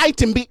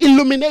enlightened, be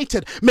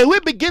illuminated. May we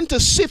begin to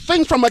see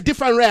things from a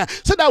different realm,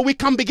 so that we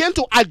can begin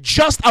to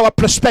adjust our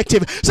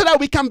perspective, so that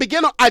we can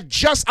begin to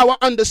adjust our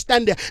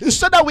understanding,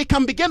 so that we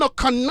can begin to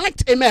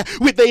connect, amen,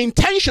 with the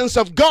intentions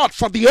of God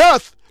for the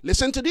earth.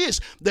 Listen to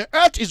this. The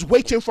earth is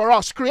waiting for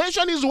us.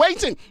 Creation is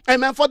waiting,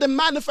 amen, for the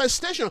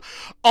manifestation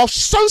of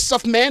sons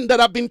of men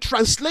that have been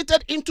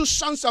translated into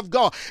sons of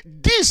God.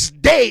 This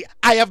day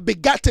I have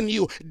begotten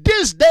you.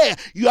 This day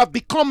you have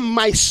become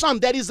my son.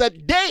 There is a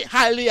day,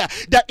 hallelujah,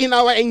 that in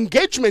our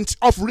engagement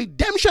of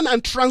redemption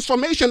and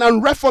transformation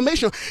and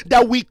reformation,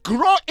 that we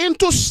grow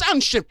into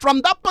sonship.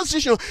 From that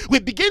position, we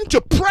begin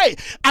to pray.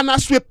 And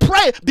as we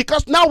pray,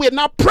 because now we're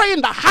now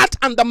praying the heart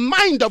and the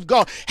mind of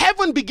God,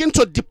 heaven begins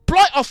to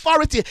deploy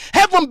authority.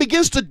 Heaven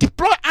begins to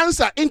deploy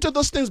answer into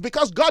those things,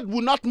 because God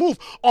will not move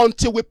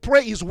until we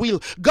pray his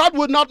will. God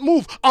will not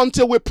move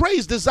until we pray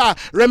his desire.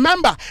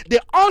 Remember,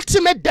 the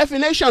ultimate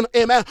definition,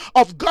 amen,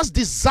 of God's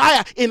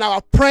desire in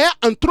our prayer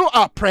and through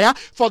our prayer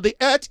for the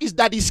earth is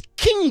that his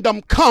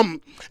kingdom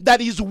come,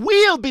 that his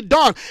will be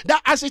done,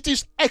 that as it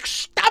is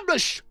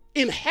established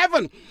in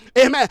heaven,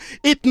 amen,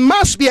 it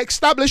must be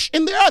established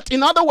in the earth.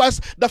 In other words,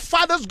 the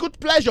Father's good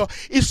pleasure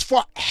is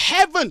for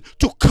heaven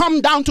to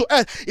come down to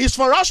earth, is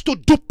for us to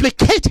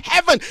duplicate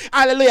heaven,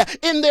 hallelujah,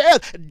 in the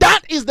earth.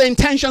 That is the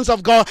intentions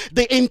of God.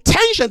 The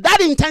intention, that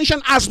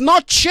intention has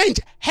not changed.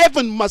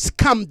 Heaven must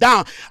come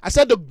down. I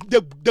said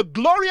the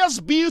glorious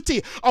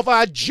beauty of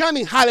our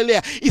journey,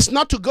 hallelujah, is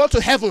not to go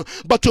to heaven,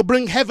 but to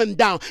bring heaven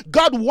down.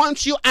 God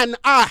wants you and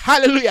I,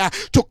 hallelujah,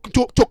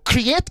 to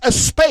create a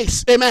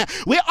space, amen.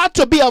 We ought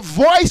to be a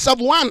voice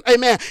of one,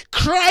 amen,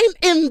 crying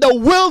in the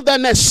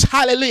wilderness,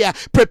 hallelujah,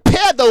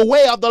 prepare the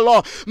way of the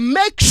Lord,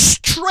 make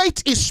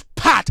straight his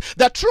path,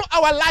 that through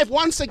our life,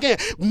 once again,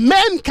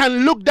 men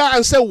can look down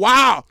and say,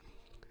 wow,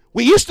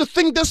 we used to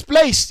think this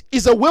place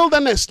is a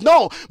wilderness.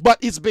 No, but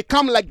it's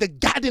become like the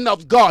garden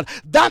of God.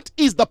 That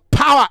is the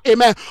power,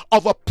 amen,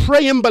 of a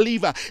praying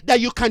believer, that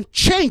you can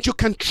change, you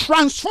can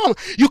transform,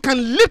 you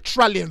can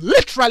literally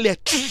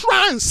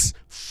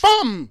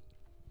transform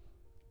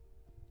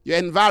your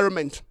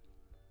environment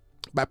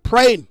by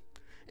praying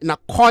in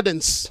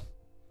accordance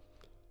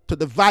to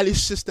the value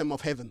system of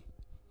heaven,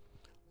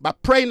 by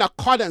praying in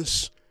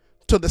accordance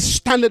to the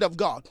standard of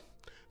God.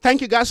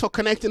 Thank you guys for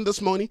connecting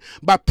this morning,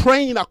 by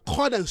praying in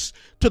accordance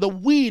to the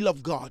will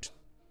of God.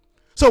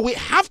 So we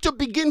have to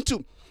begin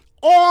to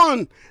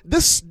own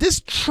this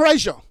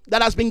treasure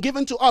that has been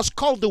given to us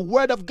called the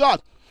Word of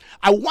God.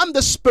 I want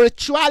the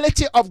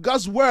spirituality of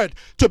God's Word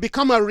to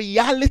become a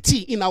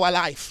reality in our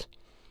life.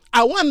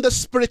 I want the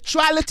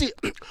spirituality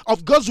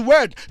of God's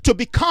Word to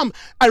become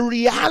a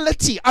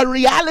reality,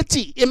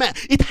 amen.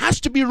 It has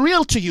to be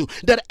real to you,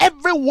 that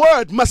every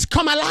word must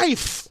come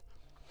alive.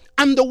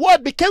 And the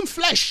Word became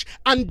flesh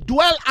and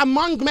dwelt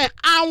among men,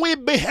 and we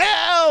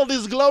beheld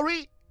his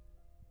glory.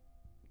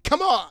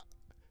 Come on.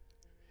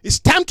 It's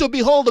time to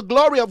behold the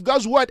glory of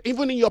God's Word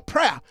even in your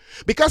prayer,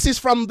 because it's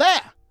from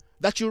there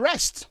that you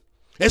rest.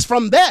 It's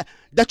from there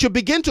that you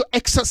begin to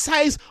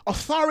exercise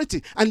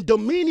authority and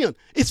dominion.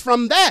 It's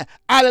from there.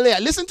 Hallelujah.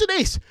 Listen to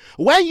this.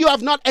 When you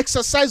have not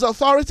exercised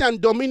authority and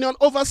dominion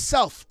over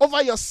self,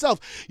 over yourself,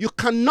 you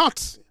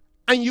cannot,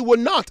 and you will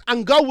not,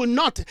 and God will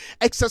not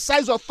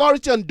exercise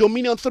authority and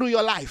dominion through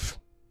your life.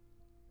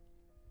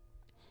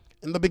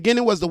 In the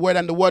beginning was the Word,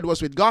 and the Word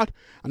was with God,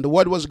 and the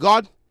Word was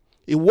God.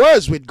 It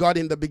was with God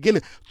in the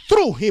beginning.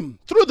 Through him,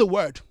 through the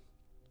Word.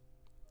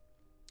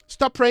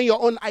 Stop praying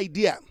your own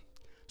idea.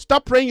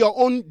 Stop praying your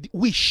own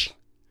wish.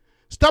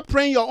 Stop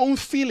praying your own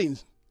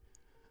feelings.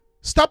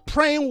 Stop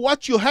praying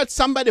what you heard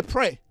somebody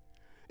pray.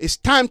 It's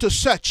time to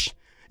search.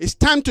 It's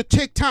time to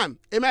take time.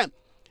 Amen.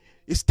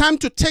 It's time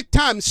to take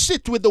time,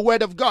 sit with the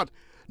Word of God.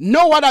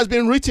 Know what has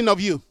been written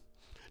of you.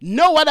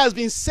 Know what has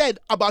been said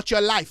about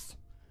your life.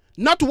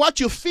 Not what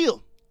you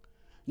feel.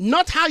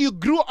 Not how you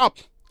grew up.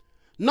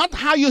 Not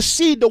how you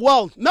see the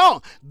world. No,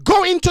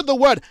 go into the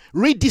Word.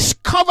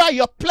 Rediscover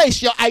your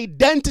place, your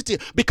identity,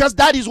 because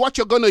that is what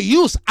you're going to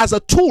use as a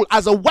tool,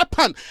 as a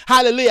weapon.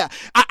 Hallelujah.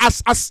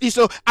 As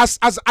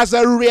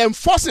a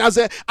reinforcing,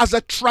 as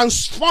a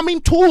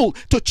transforming tool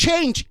to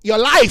change your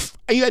life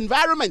and your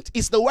environment.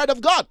 It's the Word of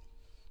God.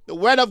 The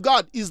Word of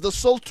God is the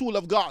sole tool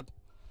of God.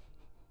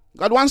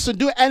 God wants to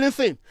do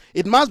anything,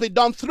 it must be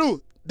done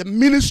through the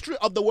ministry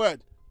of the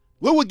Word.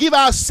 We will give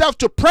ourselves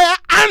to prayer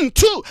and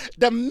to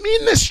the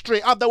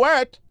ministry of the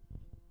Word.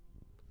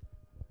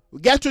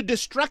 We get too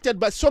distracted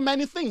by so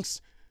many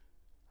things.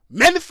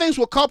 Many things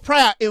we call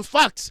prayer, in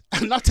fact,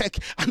 are not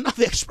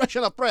the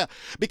expression of prayer.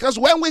 Because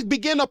when we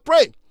begin to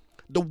pray,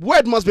 the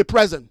Word must be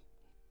present.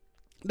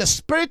 The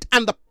Spirit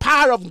and the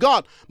power of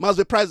God must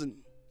be present.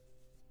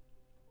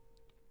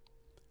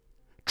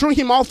 Through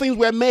him all things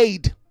were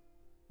made.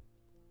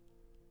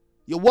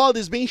 Your world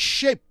is being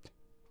shaped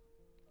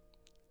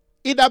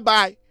either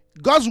by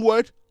God's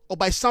Word or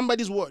by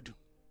somebody's word.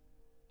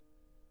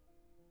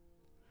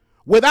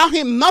 Without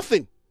him,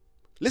 nothing.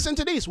 Listen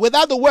to this.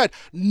 Without the Word,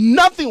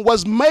 nothing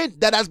was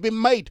made that has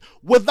been made.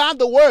 Without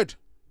the Word.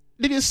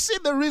 Did you see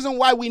the reason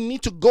why we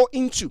need to go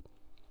into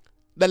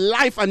the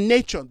life and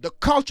nature, the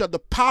culture, the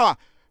power,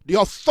 the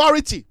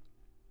authority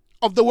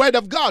of the Word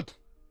of God?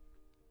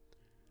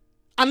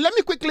 And let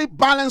me quickly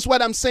balance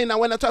what I'm saying now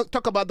when I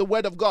talk about the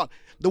Word of God.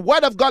 The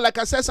Word of God, like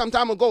I said some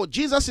time ago,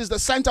 Jesus is the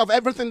center of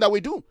everything that we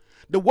do.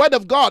 The word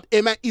of God,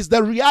 amen, is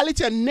the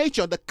reality and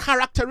nature, the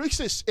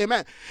characteristics,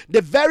 amen,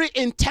 the very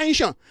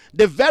intention,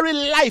 the very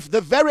life,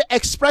 the very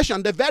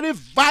expression, the very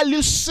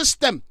value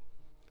system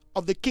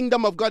of the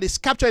kingdom of God is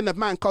captured in a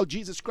man called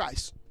Jesus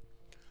Christ.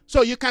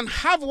 So you can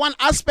have one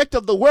aspect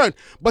of the word,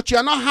 but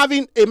you're not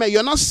having, amen,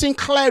 you're not seeing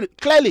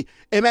clearly,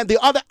 amen, the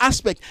other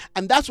aspect.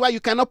 And that's why you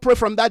cannot pray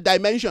from that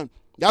dimension.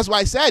 That's why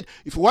I said,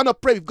 if you want to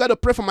pray, you've got to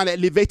pray from an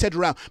elevated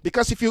realm.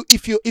 Because if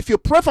you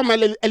pray from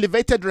an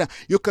elevated realm,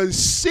 you can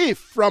see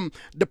from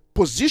the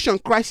position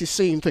Christ is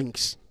saying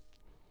things.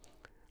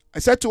 I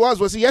said to us,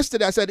 was it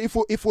yesterday? I said, if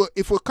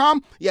we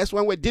come, yes,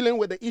 when we're dealing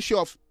with the issue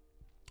of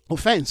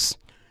offense,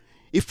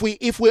 if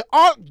we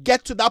all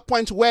get to that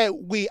point where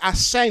we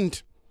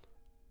ascend,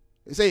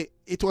 you say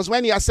it was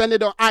when he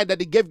ascended on high that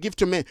he gave gift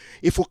to men.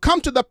 If we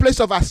come to the place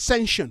of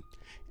ascension,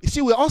 you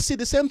see, we all see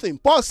the same thing.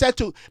 Paul said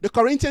to the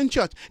Corinthian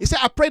church, he said,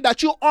 I pray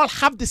that you all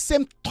have the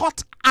same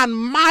thought and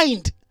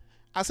mind.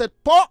 I said,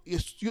 Paul,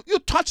 you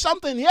touched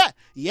something here.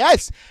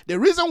 Yes. The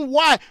reason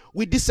why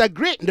we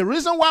disagree, the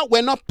reason why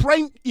we're not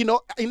praying,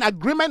 in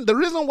agreement, the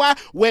reason why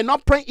we're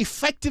not praying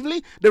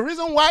effectively, the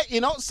reason why,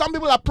 some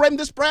people are praying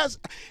these prayers.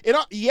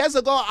 Years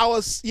ago, I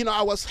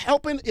was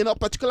helping, a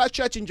particular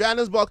church in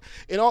Johannesburg,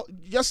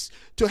 just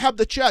to help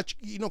the church,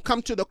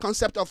 come to the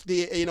concept of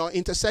the,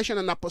 intercession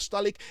and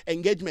apostolic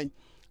engagement.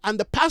 And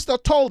the pastor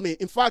told me,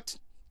 in fact,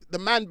 the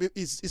man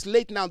is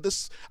late now,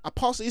 this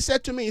apostle, he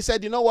said to me, he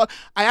said, you know what,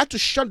 I had to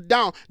shut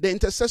down the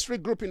intercessory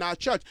group in our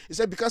church. He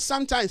said, because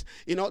sometimes,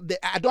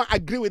 I don't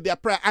agree with their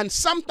prayer. And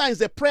sometimes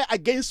they pray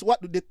against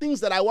the things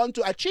that I want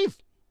to achieve.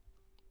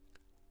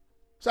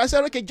 So I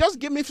said, okay, just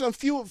give me some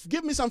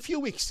few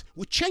weeks.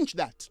 We change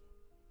that.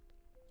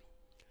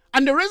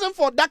 And the reason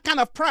for that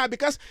kind of prayer,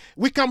 because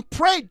we can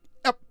pray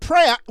a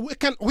prayer, we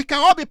can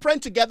all be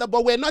praying together,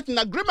 but we're not in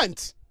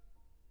agreement.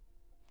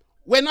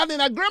 We're not in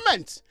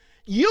agreement.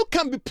 You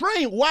can be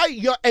praying while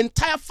your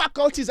entire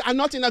faculties are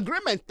not in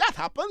agreement. That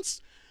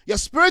happens. Your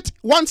spirit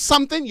wants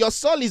something, your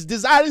soul is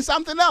desiring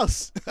something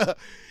else.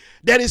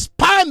 There is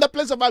power in the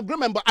place of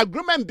agreement, but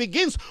agreement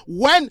begins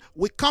when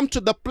we come to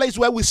the place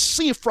where we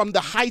see from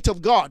the height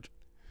of God.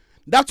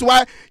 That's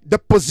why the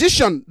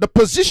position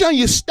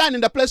you stand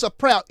in the place of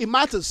prayer, it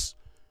matters.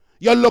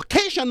 Your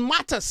location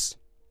matters.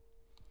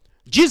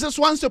 Jesus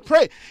wants to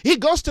pray. He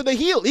goes to the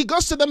hill. He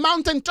goes to the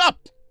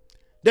mountaintop.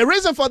 The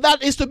reason for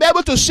that is to be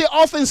able to see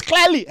all things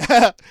clearly.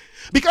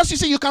 Because you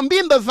see, you can be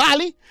in the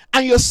valley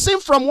and you're seeing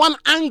from one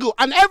angle,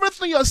 and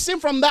everything you're seeing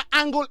from that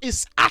angle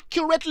is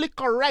accurately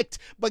correct.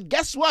 But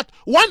guess what?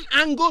 One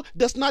angle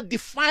does not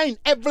define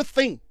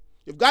everything.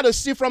 You've got to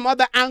see from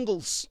other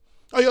angles.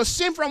 Or you're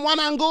seeing from one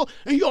angle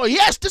and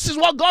yes, this is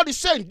what God is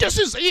saying. This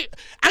is it.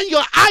 And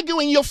you're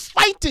arguing, you're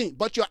fighting,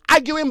 but you're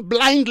arguing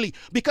blindly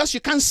because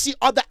you can't see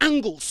other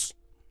angles.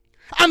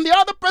 And the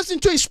other person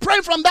too is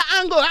praying from that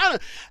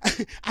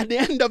angle. At the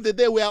end of the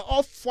day, we are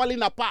all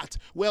falling apart.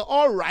 We're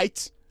all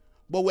right,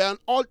 but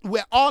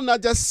we're all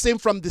not just seeing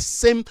from the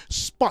same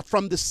spot,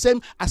 from the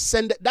same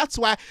ascendant. That's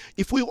why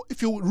if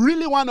you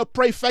really want to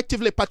pray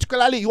effectively,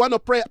 particularly you want to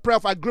pray a prayer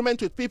of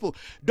agreement with people,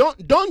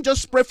 don't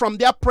just pray from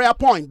their prayer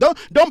point.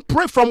 Don't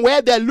pray from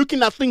where they're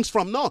looking at things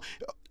from. No.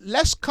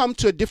 Let's come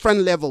to a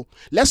different level.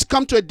 Let's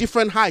come to a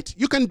different height.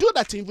 You can do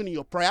that even in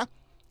your prayer.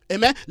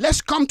 Amen.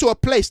 Let's come to a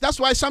place. That's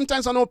why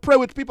sometimes I don't pray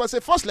with people. I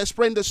say, first, let's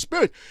pray in the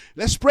Spirit.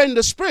 Let's pray in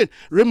the Spirit.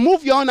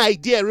 Remove your own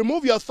idea.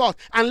 Remove your thought.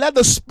 And let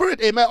the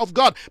Spirit, amen, of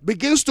God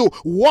begins to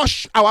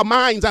wash our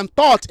minds and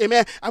thoughts,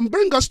 amen, and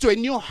bring us to a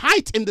new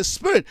height in the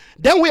Spirit.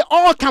 Then we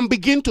all can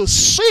begin to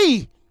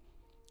see.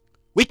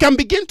 We can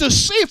begin to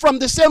see from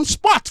the same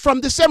spot, from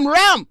the same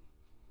realm.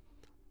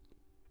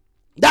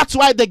 That's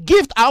why the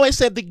gift, I always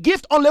say, the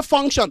gift only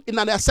function in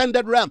an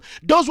ascended realm.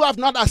 Those who have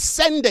not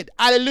ascended,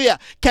 hallelujah,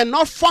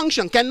 cannot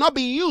function, cannot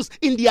be used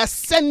in the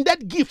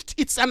ascended gift.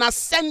 It's an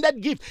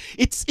ascended gift.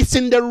 It's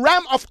in the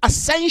realm of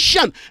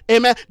ascension,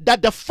 amen,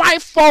 that the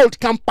fivefold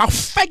can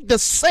perfect the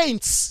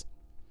saints.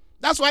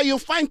 That's why you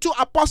find two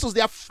apostles,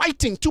 they are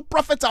fighting. Two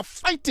prophets are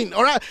fighting.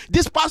 All right,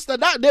 this pastor,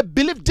 that they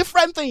believe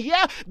different thing.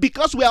 Yeah,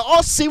 because we are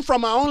all seeing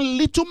from our own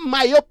little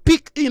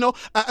myopic,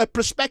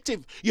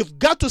 perspective. You've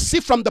got to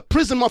see from the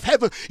prism of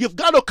heaven. You've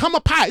got to come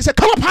up high. He said,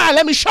 come up high,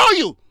 let me show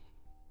you.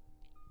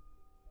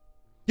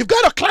 You've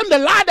got to climb the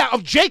ladder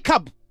of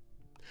Jacob.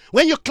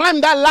 When you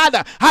climb that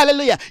ladder,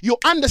 hallelujah, you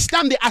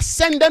understand the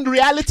ascendant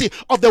reality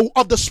of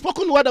the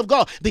spoken word of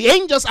God. The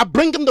angels are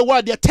bringing the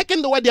word. They're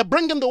taking the word. They're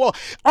bringing the word.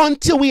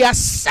 Until we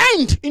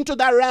ascend into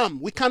that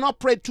realm, we cannot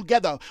pray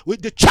together.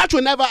 The church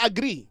will never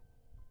agree.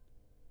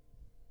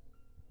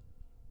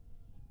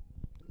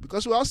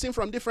 Because we all sing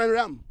from different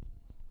realm.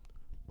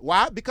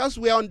 Why? Because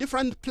we are on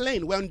different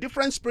plane. We're on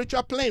different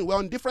spiritual plane. We're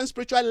on different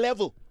spiritual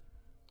level.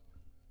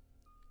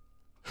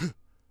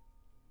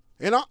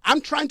 I'm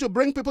trying to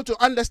bring people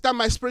to understand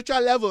my spiritual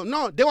level.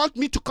 No, they want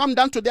me to come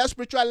down to their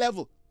spiritual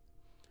level.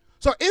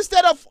 So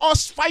instead of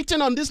us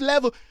fighting on this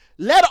level,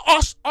 let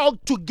us all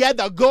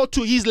together go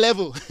to his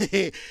level.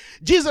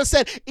 Jesus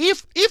said,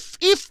 if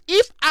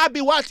I be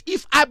what?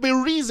 If I be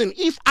risen,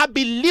 if I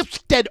be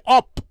lifted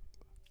up.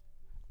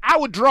 I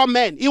will draw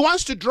men. He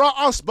wants to draw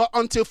us, but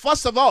until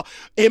first of all,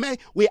 amen,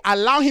 we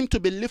allow him to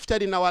be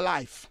lifted in our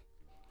life.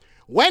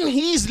 When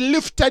he's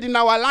lifted in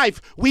our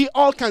life, we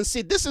all can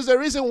see. This is the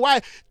reason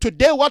why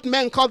today what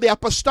men call the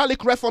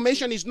apostolic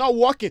reformation is not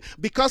working,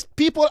 because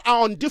people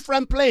are on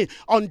different plane,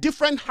 on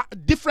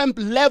different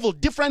level,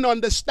 different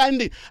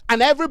understanding,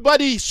 and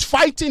everybody is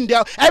fighting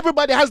there.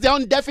 Everybody has their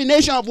own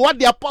definition of what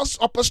the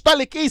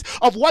apostolic is,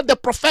 of what the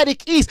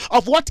prophetic is,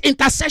 of what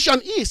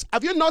intercession is.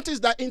 Have you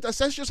noticed that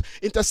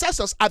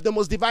intercessors are the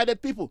most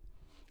divided people?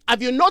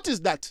 Have you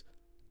noticed that?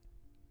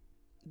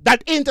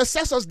 That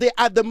intercessors, they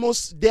are the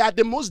most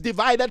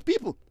divided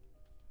people.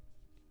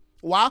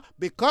 Why?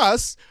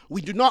 Because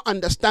we do not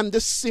understand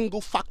this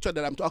single factor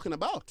that I'm talking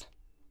about.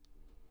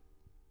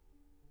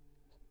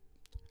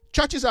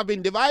 Churches have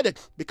been divided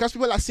because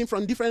people are seen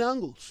from different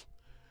angles.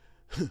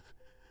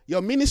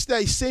 Your minister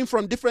is seen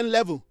from different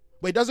level,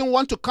 but he doesn't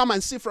want to come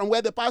and see from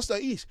where the pastor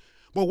is.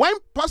 But when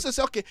pastor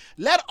says, okay,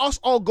 let us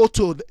all go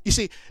to, you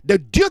see, the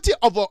duty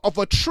of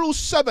a true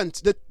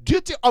servant, the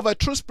duty of a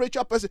true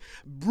spiritual person,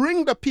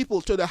 bring the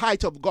people to the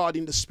height of God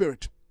in the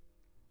spirit.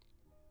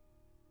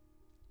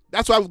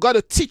 That's why we've got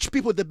to teach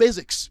people the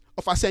basics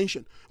of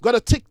ascension. We've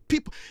got to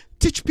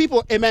teach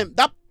people, amen,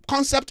 that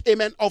concept,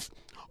 amen, of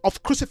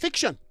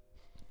crucifixion,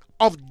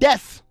 of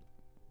death,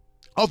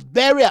 of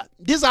burial.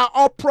 These are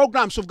all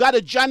programs. We've got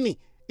a journey.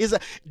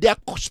 Their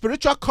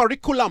spiritual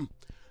curriculum.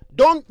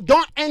 Don't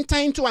enter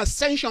into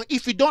ascension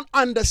if you don't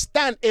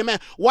understand, amen,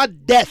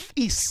 what death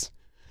is.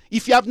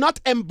 If you have not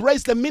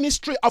embraced the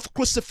ministry of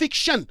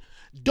crucifixion,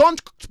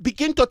 don't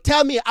begin to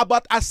tell me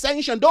about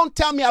ascension. Don't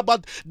tell me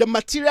about the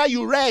material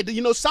you read.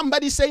 You know,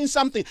 somebody saying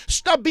something.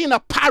 Stop being a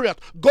parrot.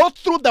 Go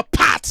through the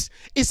path.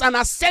 It's an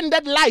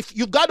ascended life.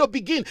 You got to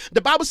begin. The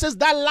Bible says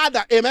that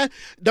ladder, amen,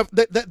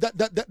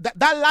 that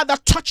ladder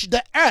touched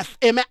the earth,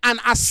 amen,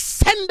 and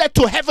ascended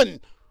to heaven.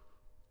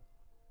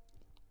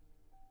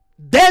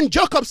 Then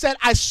Jacob said,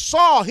 I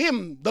saw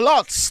him, the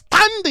Lord,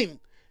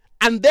 standing.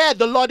 And there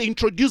the Lord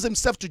introduced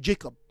himself to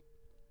Jacob.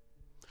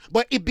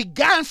 But it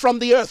began from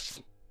the earth.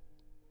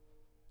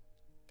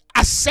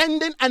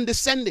 Ascending and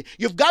descending.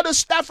 You've got to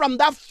start from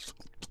that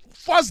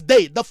first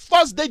day. The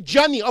first day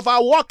journey of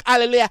our walk,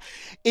 hallelujah,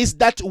 is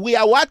that we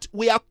are what?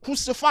 We are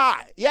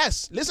crucified.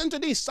 Yes, listen to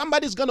this.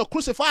 Somebody's going to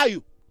crucify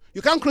you.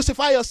 You can't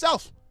crucify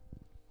yourself.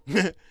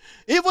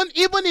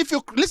 even if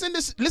you listen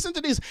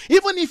to this,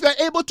 even if you're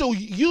able to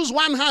use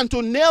one hand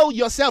to nail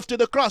yourself to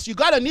the cross, you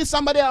gotta need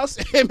somebody else,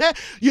 amen.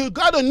 You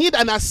gotta need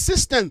an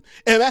assistant,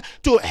 amen,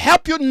 to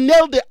help you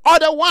nail the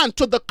other one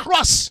to the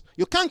cross.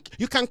 You can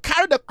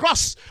carry the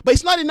cross, but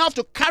it's not enough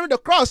to carry the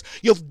cross.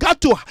 You've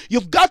got to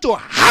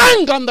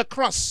hang on the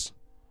cross.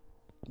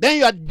 Then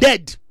you are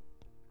dead.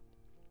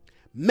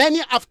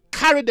 Many have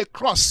carried the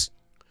cross,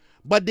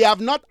 but they have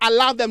not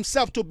allowed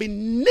themselves to be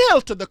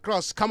nailed to the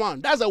cross. Come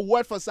on, that's a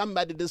word for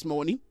somebody this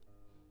morning.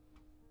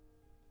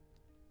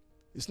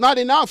 It's not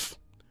enough.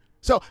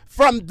 So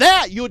from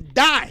there, you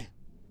die.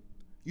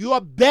 You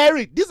are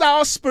buried. These are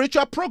all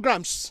spiritual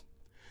programs.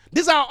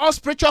 These are all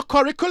spiritual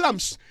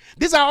curriculums.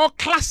 These are all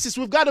classes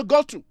we've got to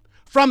go through.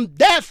 From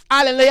death,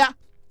 hallelujah,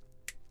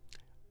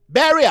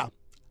 burial,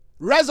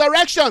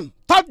 resurrection,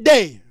 third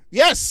day.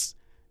 Yes.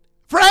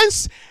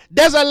 Friends,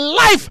 there's a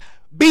life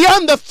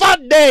beyond the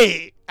third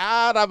day.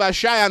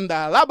 The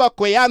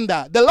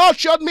Lord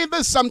showed me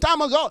this some time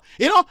ago.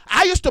 You know,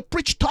 I used to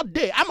preach third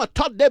day. I'm a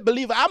third day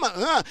believer.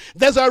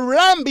 There's a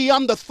realm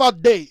beyond the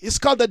third day. It's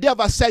called the day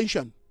of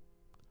ascension.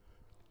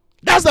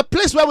 That's the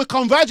place where we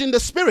converge in the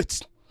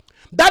spirit.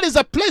 That is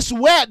a place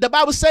where the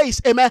Bible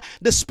says, amen,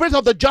 the spirit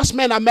of the just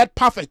men are made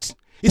perfect.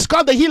 It's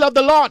called the hill of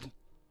the Lord.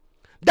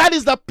 That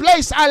is the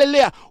place,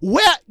 hallelujah,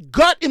 where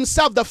God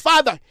himself, the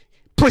Father,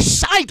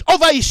 presides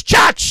over his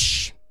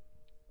church.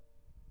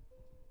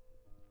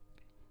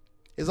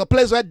 It's a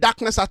place where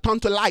darkness are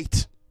turned to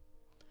light.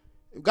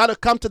 You've got to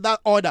come to that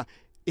order.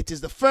 It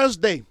is the first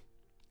day.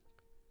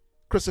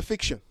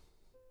 Crucifixion.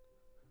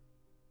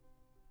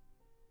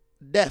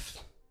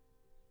 Death.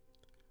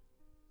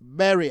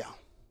 Burial.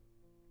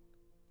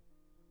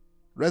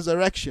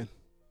 Resurrection.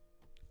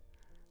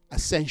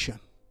 Ascension.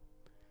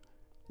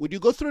 Would you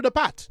go through the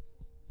path?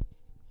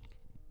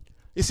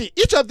 You see,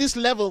 each of these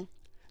levels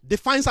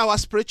defines our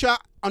spiritual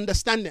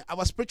understanding,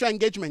 our spiritual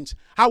engagement,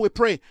 how we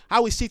pray,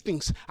 how we see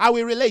things, how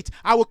we relate,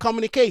 how we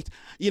communicate.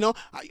 You know,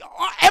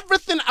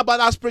 everything about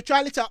our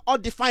spirituality are all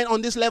defined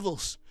on these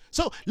levels.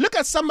 So look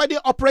at somebody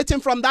operating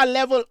from that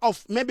level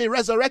of maybe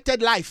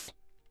resurrected life,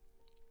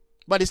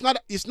 but it's not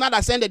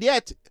ascended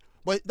yet,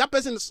 but that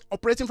person is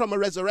operating from a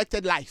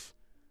resurrected life.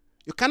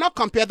 You cannot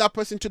compare that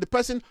person to the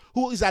person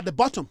who is at the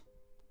bottom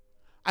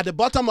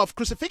of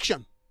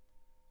crucifixion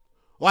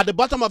or at the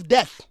bottom of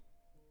death.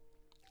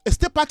 It's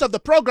still part of the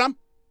program.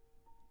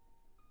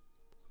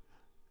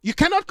 You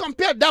cannot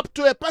compare that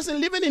to a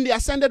person living in the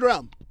ascended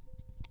realm.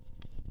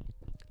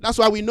 That's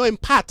why we know in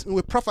part and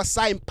we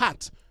prophesy in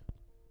part.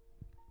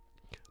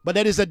 But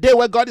there is a day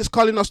where God is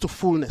calling us to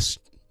fullness.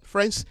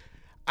 Friends,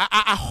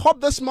 I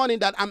hope this morning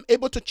that I'm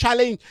able to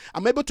challenge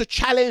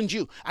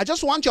you. I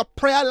just want your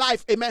prayer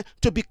life, amen,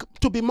 to be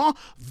more,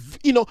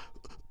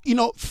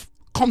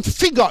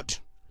 configured,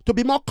 to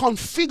be more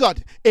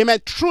configured, amen,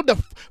 through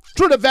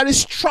the very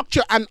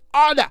structure and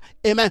order,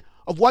 amen,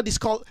 of what is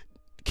called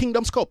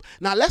kingdom scope.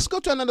 Now let's go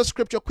to another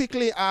scripture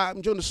quickly.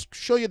 I'm going to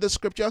show you this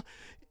scripture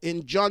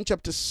in John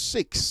chapter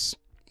 6.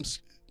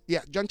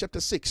 Yeah, John chapter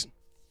 6.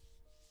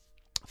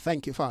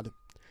 Thank you, Father.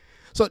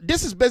 So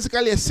this is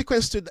basically a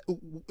sequence to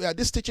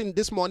this teaching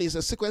this morning is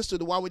a sequence to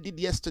the one we did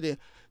yesterday.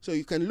 So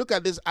you can look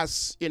at this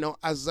as,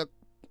 as a,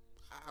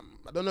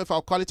 I don't know if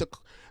I'll call it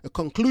a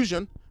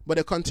conclusion, but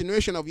a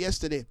continuation of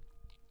yesterday.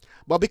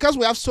 But because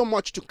we have so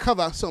much to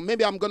cover, so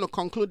maybe I'm going to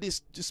conclude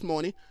this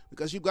morning,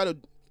 because you've got to,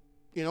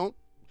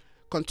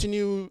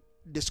 continue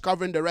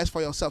discovering the rest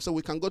for yourself, so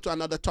we can go to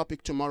another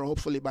topic tomorrow,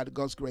 hopefully by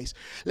God's grace.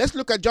 Let's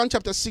look at John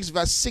chapter 6,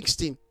 verse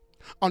 16.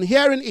 On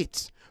hearing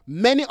it,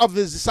 many of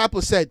his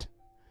disciples said,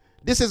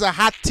 "This is a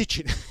hard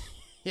teaching."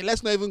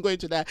 Let's not even go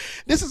into that.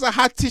 This is a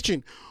hard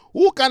teaching.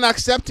 Who can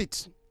accept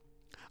it?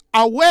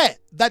 Aware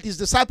that his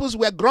disciples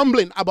were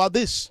grumbling about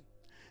this,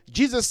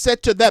 Jesus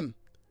said to them,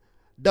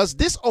 "Does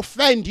this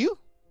offend you?"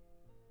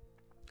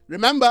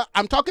 Remember,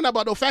 I'm talking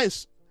about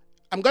offense.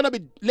 I'm going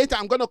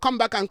to come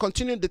back and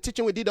continue the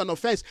teaching we did on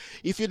offense.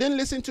 If you didn't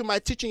listen to my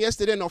teaching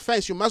yesterday on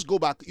offense, you must go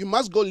back. You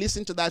must go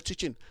listen to that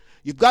teaching.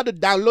 You've got to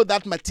download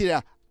that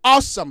material.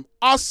 Awesome,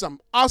 awesome,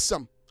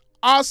 awesome,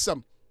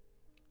 awesome,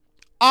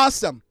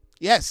 awesome.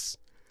 Yes.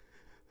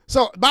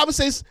 So the Bible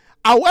says,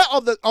 aware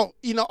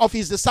of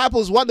his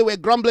disciples, what they were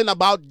grumbling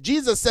about,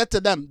 Jesus said to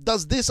them,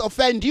 "Does this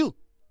offend you?"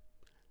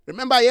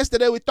 Remember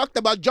yesterday we talked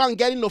about John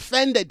getting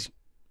offended.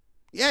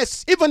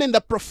 Yes, even in the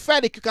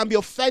prophetic, you can be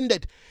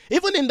offended.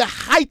 Even in the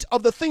height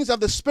of the things of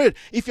the Spirit,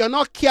 if you're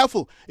not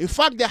careful. In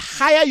fact, the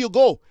higher you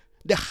go,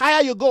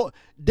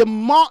 the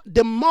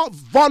more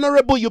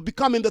vulnerable you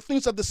become in the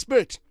things of the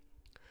Spirit.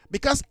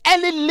 Because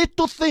any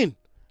little thing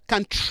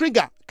can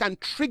trigger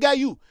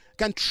you,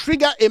 can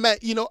trigger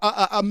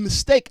a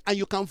mistake, and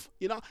you can,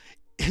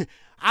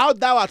 how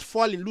thou art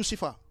fallen,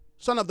 Lucifer,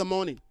 son of the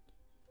morning.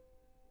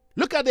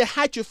 Look at the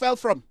height you fell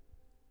from.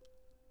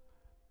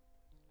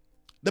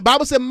 The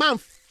Bible says man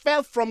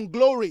fell from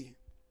glory.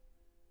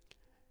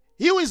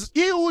 He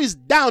who is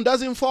down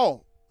doesn't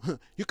fall.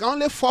 You can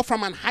only fall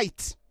from an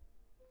height.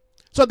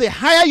 So the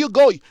higher you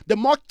go, the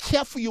more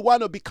careful you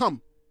want to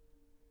become.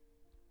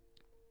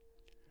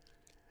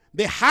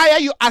 The higher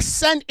you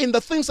ascend in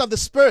the things of the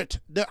Spirit,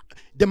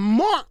 the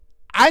more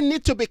I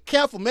need to be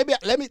careful. Maybe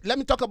let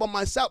me talk about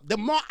myself. The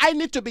more I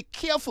need to be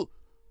careful.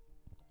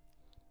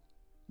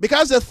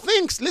 Because the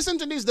things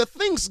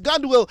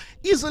God will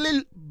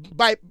easily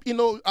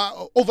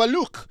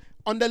overlook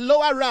on the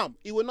lower realm,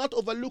 He will not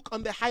overlook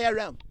on the higher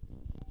realm.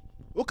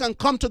 Who can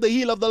come to the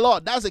heel of the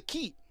Lord? That's the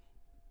key.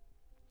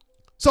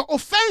 So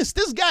offense,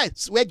 these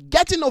guys were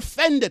getting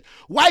offended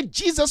while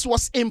Jesus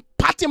was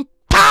imparting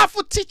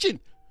powerful teaching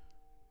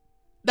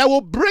that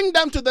will bring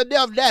them to the day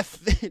of death.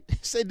 They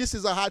say this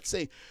is a hard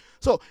saying.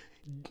 So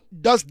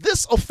does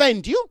this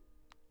offend you?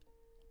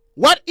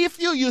 What if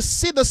you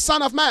see the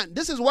Son of Man?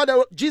 This is what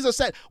Jesus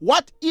said.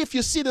 What if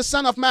you see the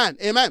Son of Man,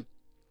 amen,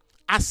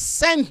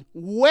 ascend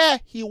where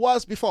he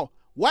was before?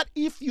 What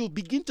if you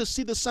begin to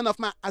see the Son of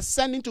Man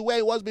ascending to where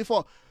he was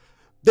before?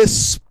 The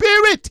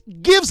Spirit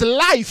gives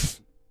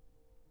life.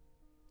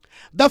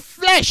 The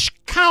flesh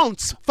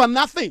counts for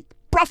nothing,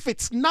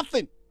 profits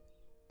nothing.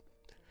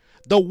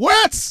 The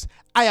words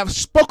I have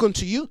spoken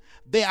to you,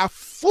 they are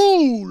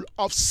full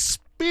of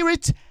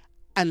spirit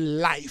and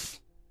life.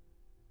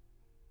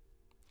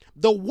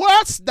 The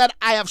words that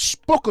I have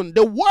spoken,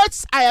 the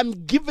words I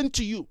am giving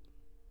to you,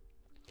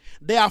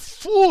 they are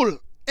full,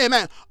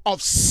 amen,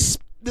 of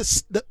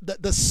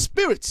the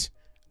spirit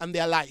and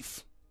their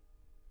life.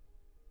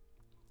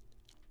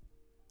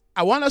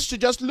 I want us to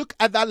just look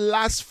at that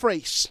last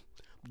phrase.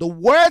 The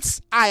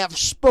words I have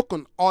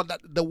spoken, or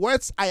the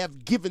words I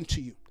have given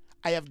to you,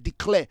 I have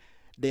declared,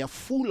 they are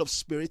full of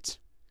spirit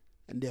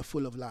and they are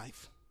full of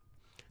life.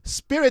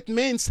 Spirit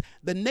means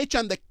the nature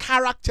and the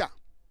character.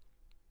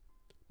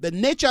 The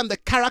nature and the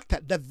character,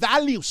 the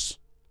values,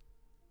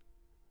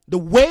 the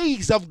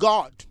ways of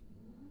God.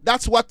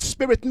 That's what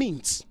spirit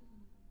means.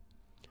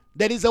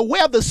 There is a way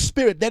of the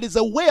Spirit. There is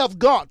a way of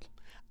God.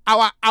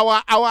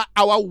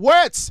 Our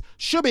words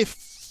should be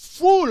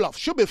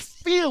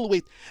filled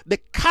with the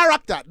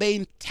character, the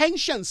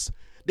intentions,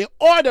 the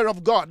order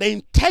of God, the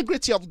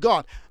integrity of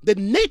God, the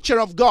nature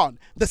of God.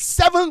 The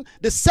seven,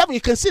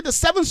 you can see the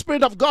seven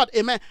Spirit of God,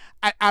 amen,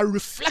 are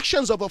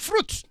reflections of a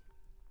fruit.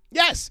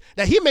 Yes,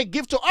 that He may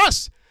give to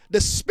us the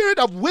spirit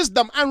of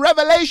wisdom and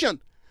revelation,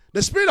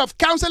 the spirit of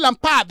counsel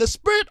and power, the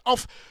spirit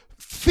of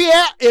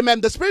fear, amen,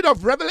 the spirit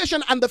of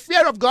revelation and the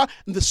fear of God,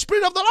 and the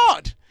Spirit of the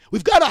Lord.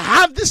 We've got to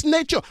have this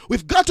nature.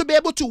 We've got to be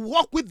able to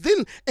walk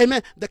within,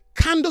 amen, the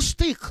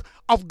candlestick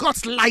of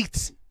God's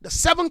light, the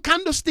seven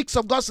candlesticks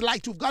of God's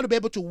light. We've got to be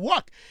able to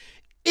walk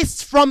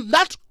It's from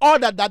that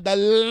order that the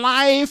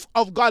life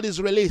of God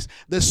is released.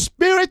 The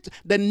spirit,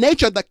 the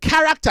nature, the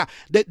character,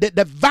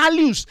 the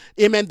values,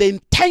 amen, the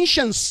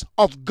intentions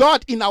of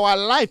God in our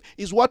life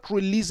is what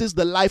releases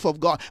the life of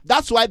God.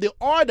 That's why the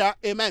order,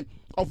 amen,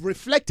 of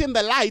reflecting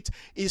the light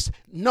is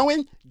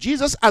knowing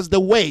Jesus as the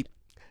way,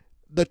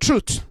 the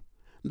truth,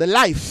 the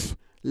life.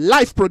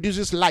 Life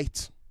produces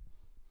light.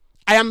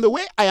 I am the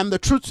way, I am the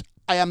truth,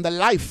 I am the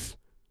life.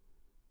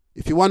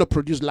 If you want to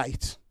produce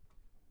light.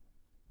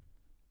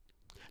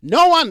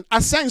 No one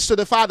ascends to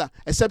the Father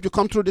except you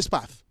come through this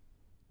path.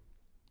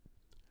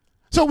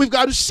 So we've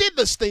got to see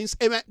these things.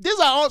 Amen. These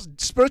are all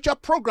spiritual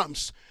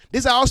programs.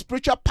 These are all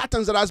spiritual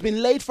patterns that has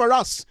been laid for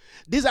us.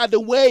 These are the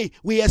way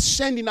we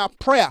ascend in our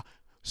prayer.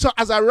 So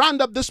as I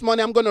round up this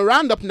morning, I'm going to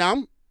round up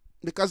now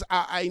because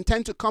I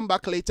intend to come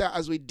back later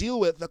as we deal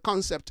with the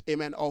concept,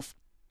 amen, of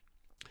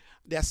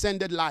the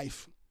ascended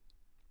life.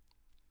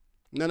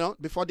 No,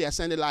 before the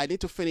ascended life, I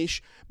need to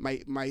finish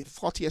my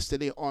thought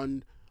yesterday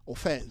on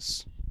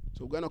offense.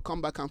 So we're going to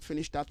come back and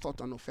finish that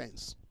thought on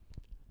offense.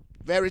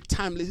 Very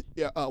timely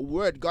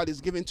word God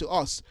is giving to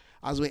us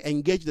as we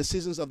engage the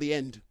seasons of the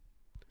end.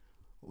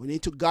 We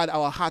need to guard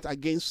our heart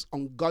against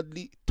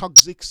ungodly,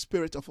 toxic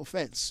spirit of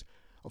offense.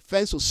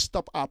 Offense will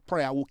stop our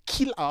prayer, will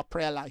kill our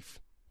prayer life.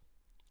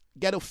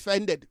 Get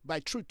offended by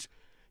truth.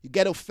 You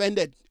get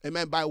offended,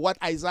 amen, by what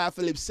Isaiah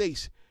Phillips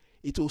says.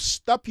 It will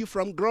stop you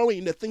from growing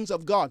in the things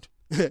of God.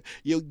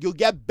 You'll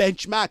get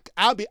benchmark.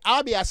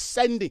 I'll be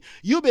ascending.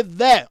 You'll be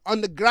there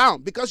on the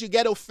ground because you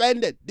get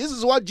offended. This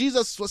is what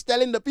Jesus was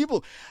telling the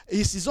people.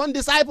 He's his own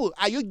disciple.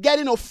 Are you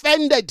getting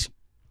offended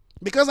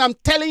because I'm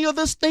telling you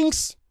these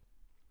things?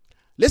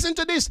 Listen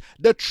to this.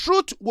 The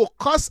truth will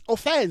cause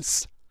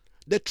offense.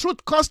 The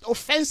truth caused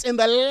offense in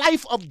the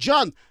life of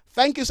John.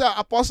 Thank you, sir.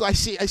 Apostle, I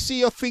see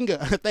your finger.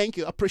 Thank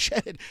you.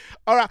 Appreciate it.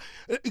 All right.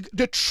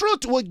 The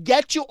truth will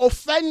get you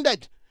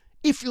offended.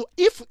 If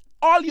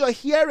all you're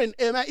hearing,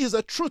 amen, is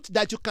a truth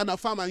that you can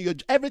affirm,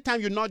 and every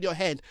time you nod your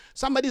head,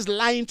 somebody's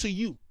lying to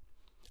you.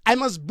 I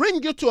must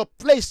bring you to a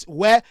place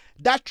where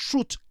that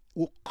truth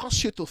will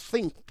cause you to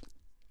think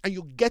and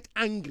you get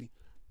angry.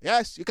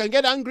 Yes, you can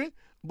get angry,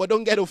 but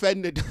don't get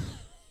offended.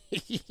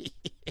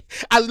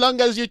 As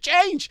long as you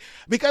change.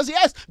 Because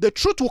yes, the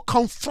truth will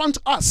confront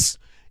us.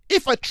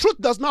 If a truth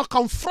does not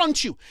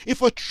confront you,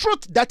 if a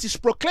truth that is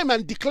proclaimed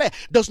and declared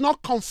does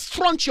not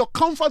confront your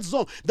comfort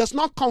zone, does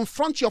not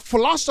confront your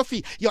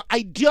philosophy, your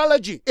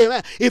ideology,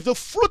 amen. If the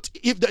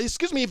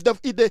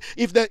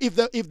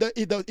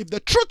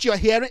truth you're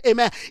hearing,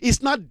 amen,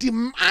 is not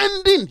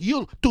demanding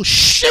you to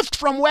shift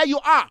from where you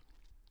are,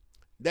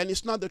 then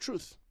it's not the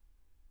truth.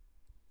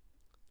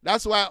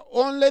 That's why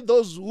only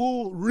those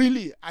who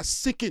really are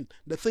seeking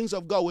the things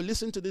of God will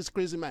listen to this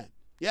crazy man.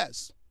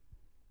 Yes.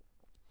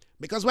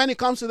 Because when it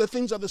comes to the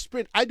things of the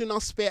Spirit, I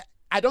don't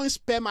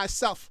spare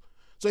myself.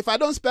 So if I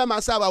don't spare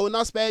myself, I will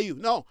not spare you.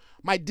 No,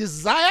 my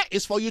desire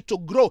is for you to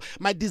grow.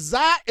 My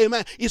desire,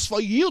 amen, is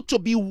for you to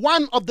be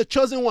one of the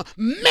chosen one.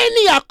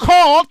 Many are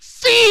called,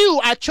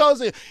 few are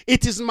chosen.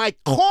 It is my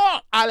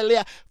call,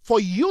 hallelujah, for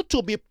you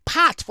to be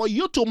part, for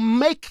you to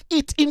make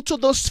it into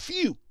those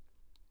few.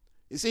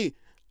 You see,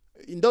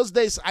 in those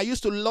days, I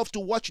used to love to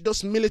watch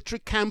those military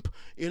camp,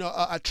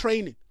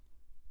 training.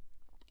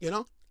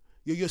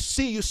 You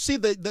see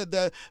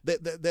the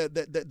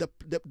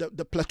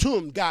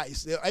platoon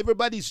guys.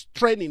 Everybody's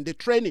training.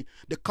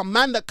 The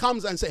commander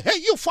comes and say, "Hey,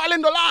 you fall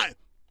in the line.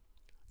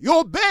 You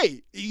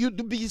obey.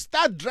 You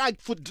start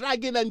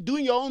dragging and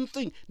doing your own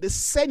thing. They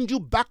send you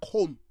back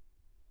home.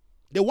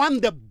 They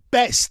want the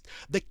best.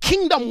 The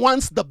kingdom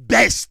wants the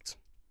best.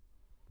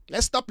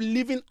 Let's stop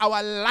living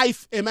our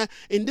life, amen,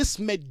 in this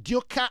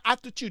mediocre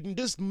attitude.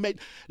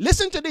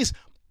 Listen to this.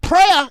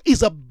 Prayer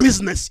is a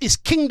business. It's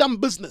kingdom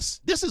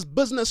business. This is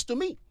business to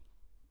me.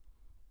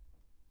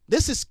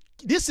 This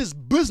is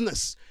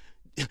business.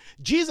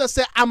 Jesus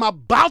said, I'm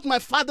about my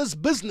Father's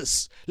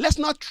business. Let's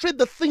not treat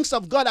the things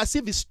of God as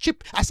if it's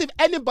cheap, as if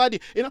anybody,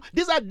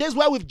 these are days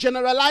where we've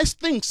generalized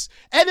things.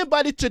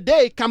 Anybody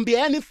today can be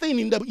anything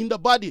in the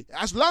body.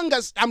 As long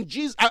as I'm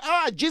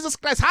Jesus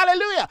Christ.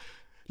 Hallelujah.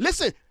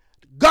 Listen.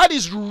 God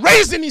is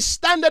raising his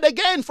standard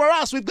again for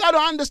us. We've got to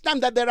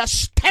understand that there are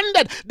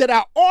standards, there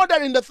are order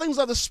in the things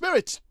of the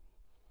Spirit.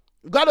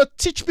 We've got to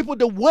teach people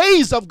the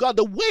ways of God,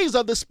 the ways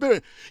of the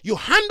Spirit. You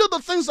handle the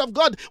things of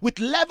God with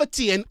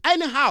levity, and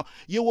anyhow,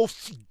 you will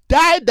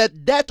die the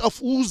death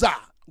of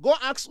Uzzah. Go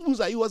ask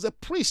Uzzah. He was a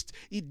priest.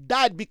 He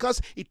died because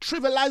he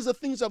trivialized the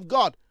things of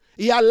God.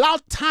 He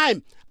allowed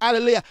time,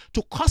 hallelujah,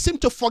 to cause him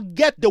to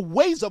forget the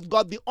ways of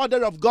God, the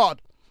order of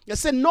God. They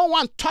said no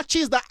one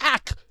touches the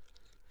ark.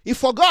 He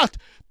forgot.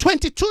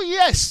 22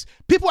 years.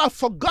 People have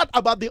forgot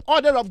about the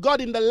order of God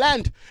in the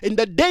land. In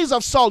the days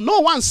of Saul,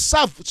 no one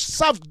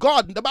served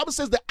God. The Bible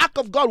says the ark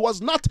of God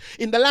was not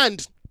in the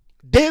land.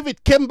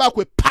 David came back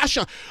with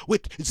passion,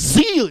 with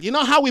zeal. You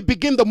know how we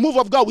begin the move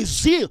of God? With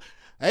zeal.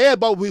 Yeah,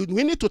 but we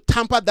need to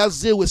tamper that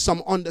zeal with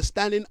some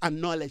understanding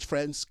and knowledge,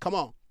 friends. Come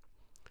on.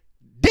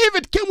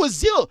 David came with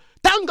zeal.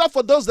 Thank God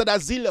for those that are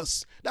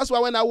zealous. That's why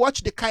when I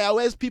watch the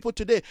Kayaways people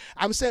today,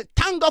 I'm saying,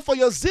 thank God for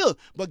your zeal.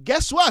 But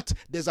guess what?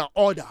 There's an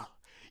order.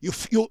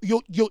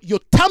 You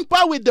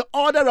tamper with the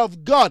order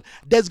of God,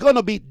 there's going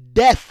to be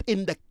death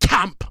in the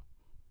camp.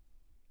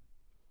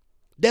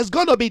 There's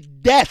going to be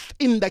death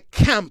in the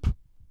camp.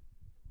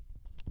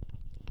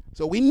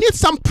 So we need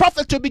some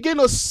prophet to begin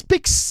to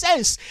speak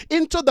sense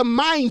into the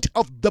mind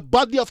of the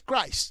body of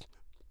Christ.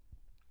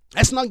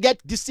 Let's not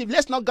get deceived.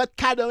 Let's not get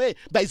carried away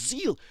by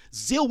zeal.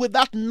 Zeal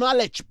without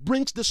knowledge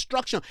brings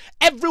destruction.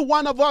 Every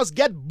one of us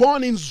get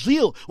born in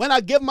zeal. When I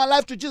gave my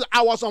life to Jesus,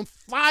 I was on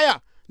fire.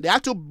 They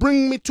had to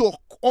bring me to an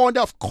order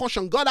of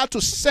caution. God had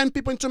to send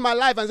people into my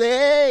life and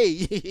say,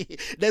 hey,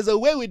 there's a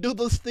way we do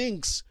those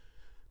things.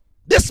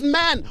 This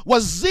man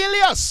was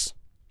zealous.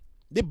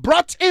 They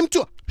brought him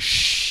to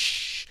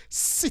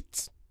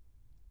sit.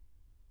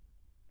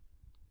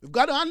 We've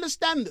got to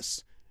understand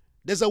this.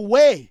 There's a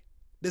way.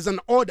 There's an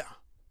order.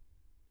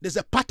 There's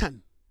a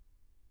pattern.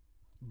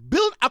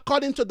 Build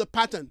according to the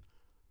pattern.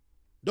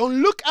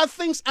 Don't look at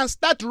things and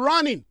start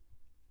running.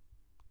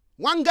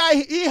 One guy,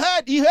 he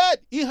heard.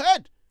 He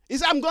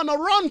said, I'm going to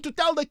run to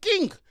tell the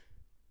king.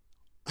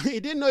 He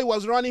didn't know he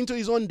was running to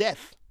his own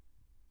death.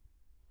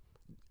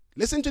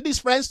 Listen to this,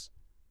 friends.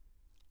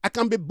 I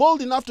can be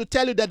bold enough to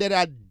tell you that there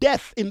are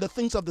death in the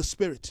things of the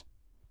Spirit.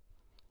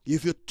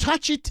 If you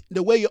touch it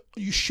the way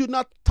you should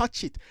not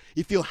touch it,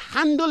 if you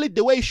handle it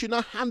the way you should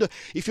not handle it,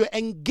 if you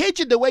engage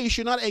it the way you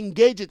should not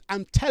engage it,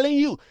 I'm telling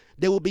you,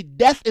 there will be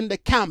death in the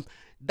camp.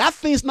 That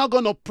thing is not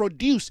going to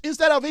produce.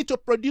 Instead of it to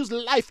produce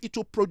life, it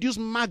will produce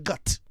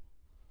maggot.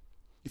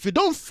 If you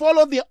don't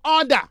follow the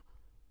order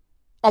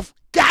of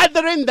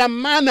gathering the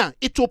manna,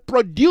 it will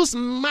produce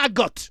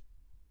maggot.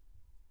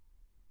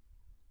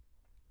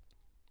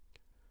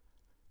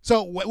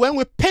 So when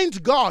we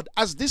paint God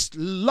as this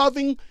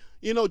loving,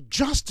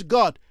 just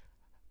God,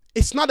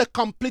 it's not a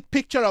complete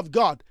picture of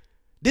God.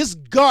 This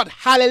God,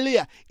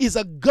 hallelujah, is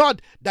a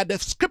God that the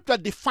scripture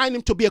defined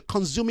him to be a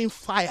consuming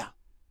fire.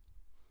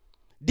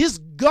 This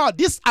God,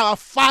 this our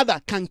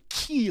Father, can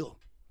kill.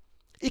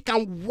 He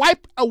can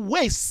wipe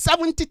away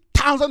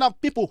 70,000 of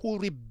people who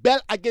rebel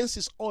against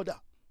his order.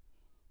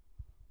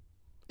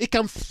 He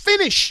can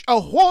finish a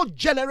whole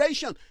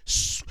generation,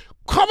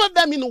 cover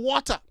them in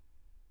water.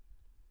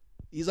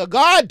 He's a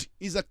God.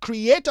 He's a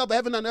creator of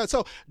heaven and earth.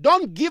 So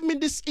don't give me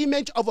this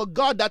image of a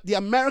God that the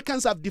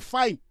Americans have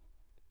defined.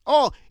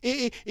 Oh,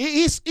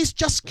 he's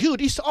just good.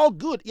 He's all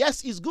good.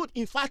 Yes, he's good.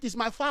 In fact, he's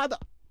my Father.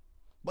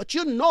 But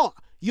you know,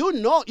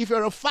 if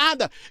you're a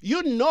father,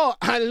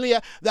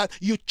 hallelujah, that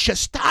you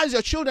chastise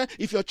your children.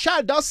 If your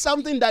child does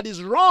something that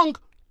is wrong,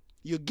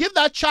 you give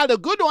that child a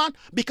good one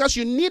because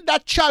you need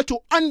that child to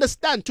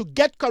understand, to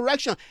get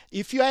correction.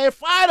 If you are a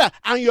father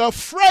and you're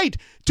afraid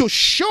to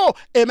show,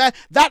 amen,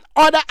 that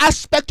other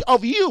aspect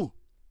of you,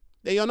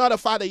 then you're not a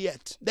father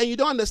yet. Then you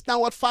don't understand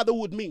what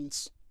fatherhood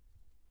means.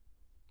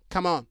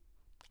 Come on.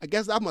 I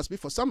guess that must be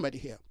for somebody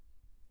here.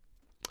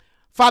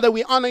 Father,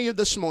 we honor you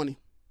this morning.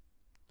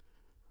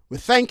 We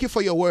thank you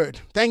for your word.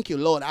 Thank you,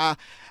 Lord. I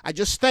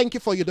just thank you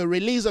for the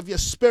release of your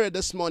spirit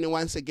this morning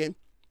once again.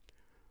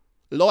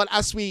 Lord,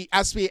 as we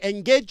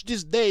engage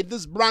this day,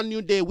 this brand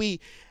new day, we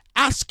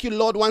ask you,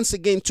 Lord, once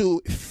again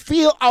to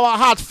fill our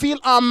heart, fill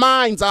our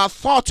minds, our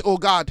thoughts, oh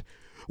God,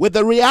 with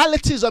the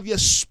realities of your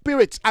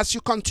spirit as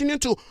you continue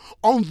to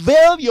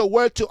unveil your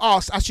word to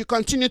us, as you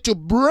continue to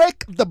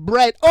break the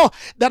bread. Oh,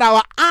 that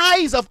our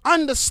eyes of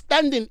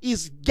understanding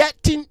is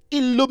getting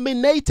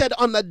illuminated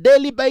on a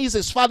daily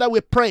basis. Father,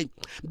 we pray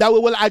that we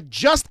will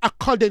adjust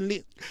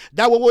accordingly,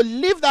 that we will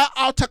leave that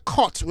outer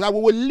court, that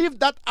we will leave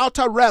that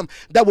outer realm,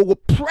 that we will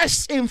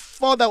press in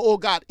further, oh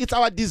God. It's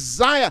our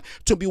desire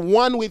to be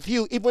one with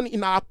you, even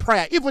in our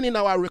prayer, even in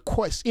our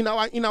request, in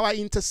our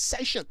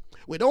intercession.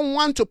 We don't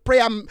want to pray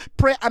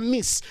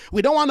amiss.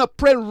 We don't want to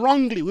pray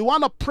wrongly. We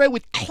want to pray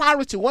with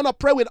clarity. We want to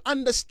pray with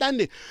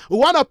understanding. We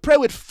want to pray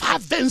with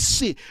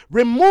fervency.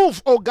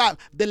 Remove, oh God,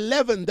 the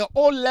leaven, the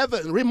old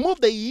leaven.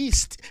 Remove the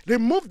yeast.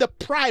 Remove the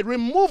pride.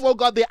 Remove, oh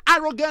God, the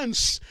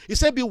arrogance. You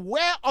say,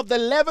 beware of the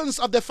leavens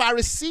of the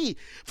Pharisee.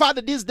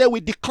 Father, this day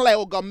we declare,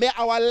 oh God, may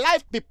our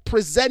life be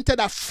presented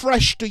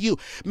afresh to you.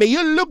 May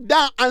you look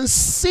down and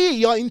see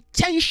your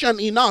intention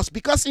in us,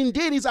 because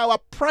indeed it's our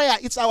prayer.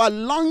 It's our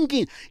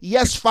longing.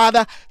 Yes,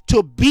 Father,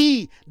 to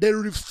be the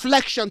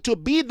reflection, to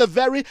be the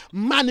very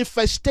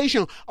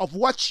manifestation of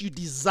what you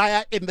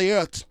desire in the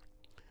earth.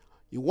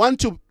 You want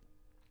to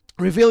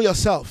reveal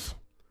yourself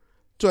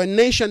to a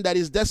nation that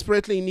is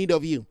desperately in need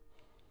of you.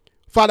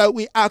 Father,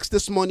 we ask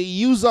this morning,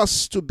 use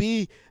us to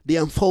be the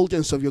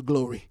effulgence of your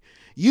glory.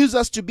 Use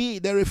us to be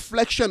the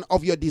reflection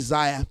of your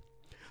desire.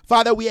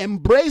 Father, we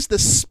embrace the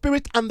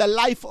spirit and the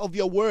life of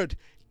your word.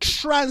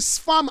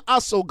 transform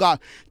us, oh God.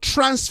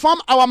 Transform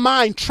our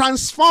mind,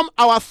 transform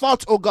our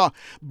thoughts, oh God.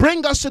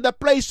 Bring us to the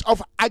place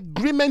of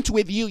agreement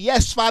with you.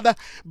 Yes, Father.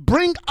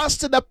 Bring us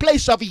to the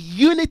place of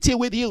unity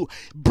with you.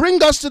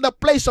 Bring us to the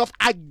place of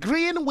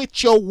agreeing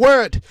with your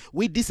word.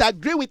 We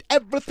disagree with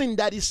everything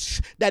that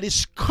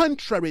is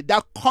contrary,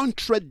 that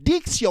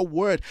contradicts your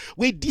word.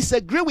 We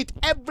disagree with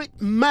every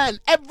man,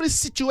 every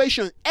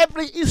situation,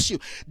 every issue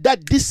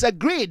that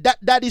disagree,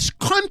 that is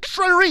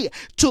contrary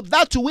to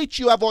that which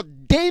you have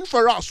ordained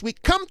for us. We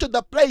come to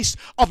the place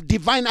of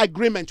divine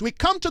agreement. We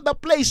come to the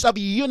place of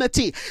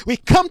unity. We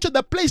come to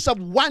the place of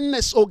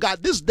oneness, oh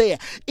God, this day.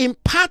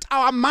 Impart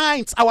our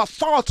minds, our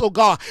thoughts, oh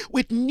God,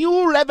 with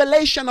new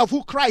revelation of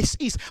who Christ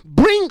is.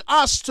 Bring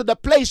us to the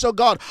place, oh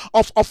God,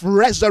 of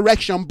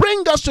resurrection.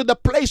 Bring us to the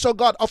place, oh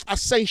God, of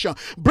ascension.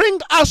 Bring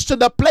us to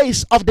the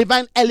place of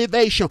divine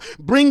elevation.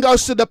 Bring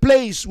us to the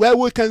place where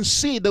we can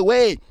see the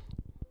way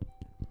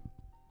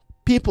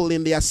people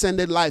in the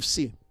ascended life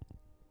see.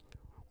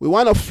 We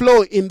want to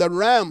flow in the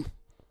realm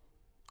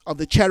of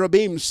the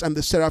cherubims and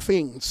the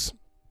seraphims.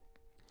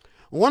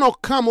 We want to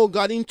come, oh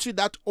God, into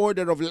that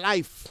order of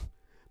life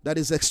that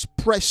is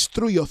expressed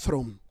through your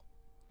throne.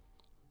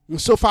 And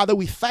so, Father,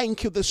 we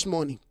thank you this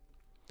morning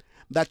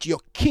that your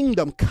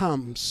kingdom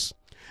comes,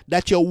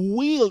 that your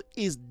will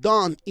is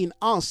done in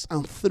us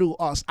and through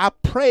us. I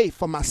pray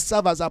for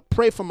myself as I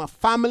pray for my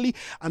family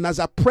and as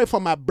I pray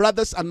for my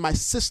brothers and my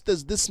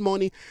sisters this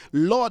morning.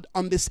 Lord,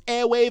 on this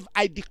airwave,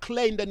 I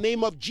declare in the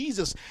name of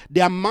Jesus,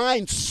 their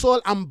mind,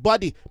 soul, and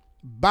body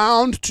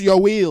bound to your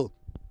will.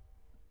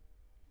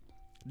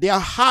 Their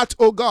heart,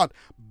 oh God,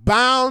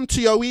 bound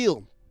to your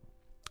will.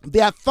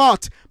 Their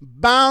thought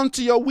bound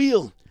to your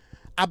will.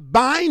 I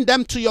bind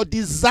them to your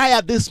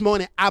desire this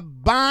morning. I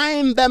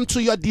bind them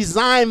to your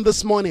design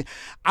this morning.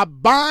 I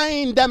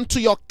bind them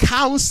to your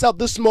counsel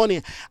this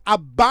morning. I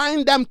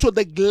bind them to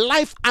the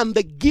life and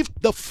the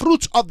gift, the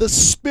fruit of the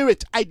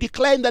Spirit. I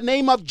declare in the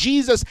name of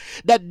Jesus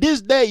that this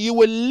day you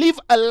will live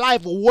a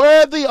life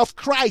worthy of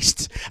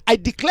Christ. I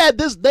declare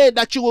this day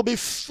that you will be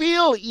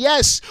filled,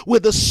 yes,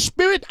 with the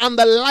Spirit and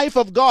the life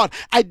of God.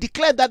 I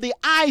declare that the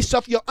eyes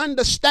of your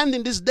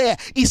understanding this day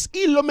is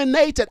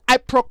illuminated. I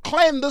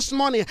proclaim this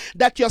morning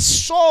that your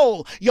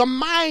soul, your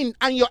mind,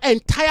 and your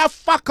entire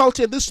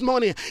faculty this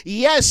morning,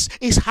 yes,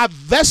 is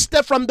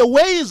harvested from the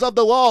ways of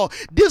the world.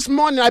 This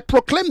morning I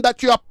proclaim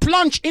that you are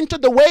plunged into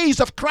the ways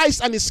of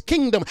Christ and his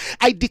kingdom.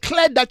 I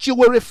declare that you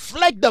will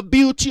reflect the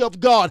beauty of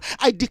God.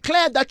 I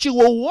declare that you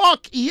will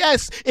walk,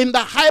 yes, in the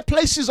high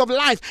places of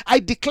life. I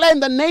declare in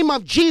the name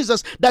of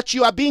Jesus that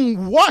you are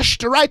being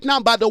washed right now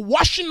by the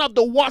washing of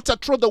the water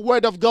through the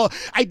word of God.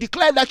 I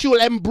declare that you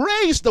will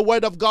embrace the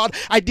word of God.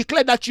 I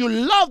declare that you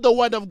love the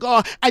word of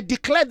God. I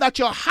declare that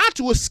your heart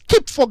will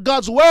skip for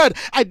God's word.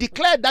 I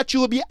declare that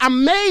you will be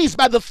amazed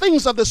by the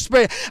things of the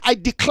Spirit. I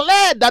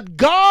declare that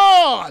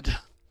God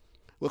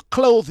will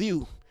clothe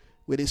you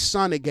with his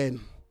Son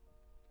again.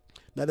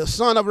 That the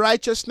Son of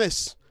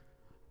righteousness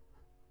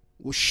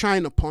will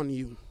shine upon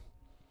you.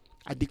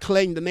 I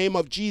declare in the name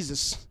of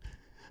Jesus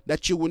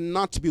that you will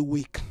not be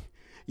weak.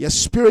 Your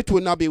spirit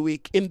will not be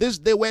weak. In this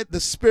day where the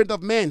spirit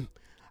of man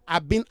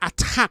have been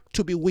attacked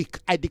to be weak,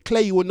 I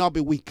declare you will not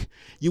be weak.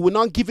 You will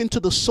not give in to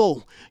the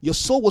soul. Your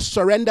soul will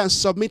surrender and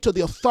submit to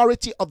the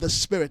authority of the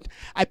Spirit.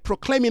 I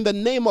proclaim in the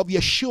name of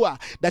Yeshua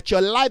that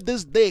your life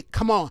this day,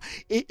 come on,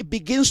 it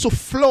begins to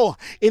flow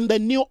in the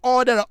new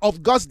order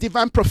of God's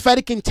divine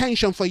prophetic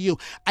intention for you.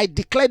 I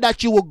declare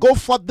that you will go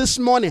forth this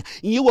morning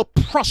and you will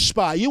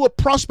prosper. You will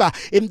prosper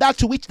in that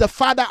to which the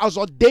Father has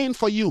ordained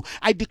for you.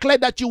 I declare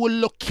that you will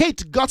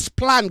locate God's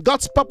plan,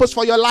 God's purpose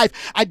for your life.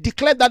 I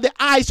declare that the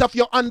eyes of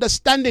your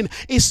understanding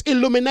is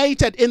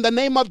illuminated in the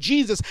name of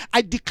Jesus.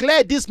 I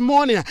declare this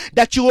morning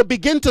that you will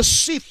begin to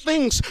see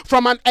things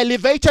from an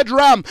elevated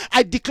realm.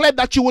 I declare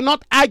that you will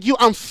not argue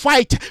and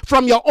fight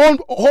from your own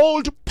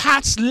old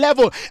past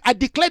level. I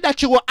declare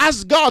that you will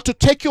ask God to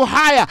take you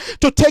higher,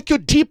 to take you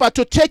deeper,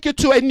 to take you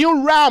to a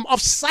new realm of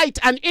sight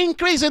and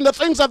increase in the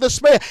things of the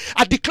Spirit.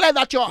 I declare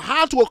that your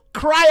heart will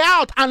cry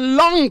out and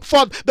long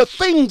for the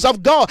things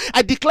of God.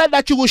 I declare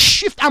that you will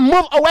shift and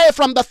move away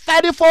from the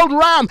 30-fold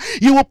realm.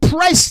 You will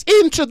press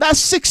into that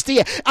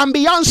 60, and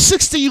beyond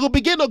 60 you will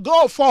begin to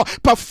go for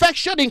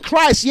perfection in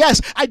Christ.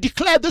 Yes, I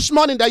declare this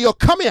morning that you're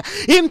coming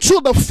into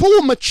the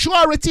full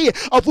maturity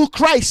of who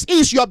Christ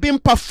is. You're being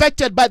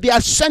perfected by the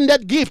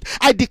ascended gift.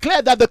 I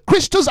declare that the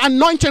Christus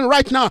anointing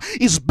right now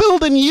is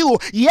building you,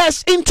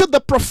 yes, into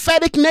the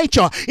prophetic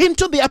nature,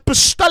 into the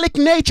apostolic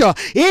nature,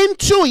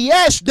 into,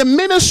 yes, the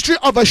ministry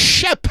of a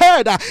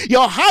shepherd.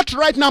 Your heart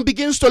right now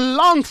begins to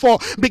long for,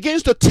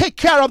 begins to take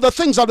care of the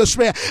things of the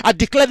Spirit. I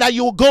declare that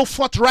you will go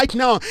forth right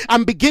now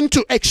and begin to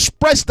to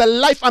express the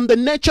life and the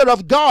nature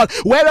of God.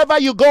 Wherever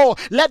you go,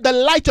 let the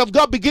light of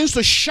God begins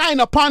to shine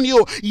upon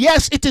you.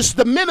 Yes, it is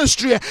the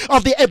ministry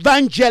of the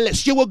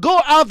evangelist. You will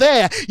go out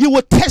there, you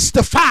will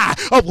testify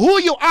of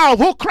who you are,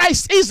 who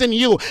Christ is in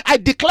you. I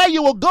declare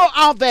you will go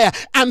out there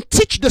and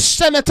teach the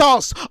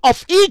senators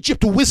of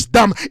Egypt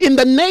wisdom in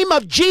the name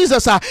of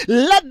Jesus.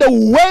 Let the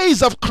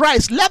ways of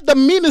Christ, let the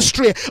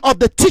ministry of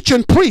the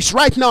teaching priest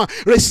right now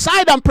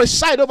reside and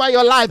preside over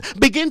your life.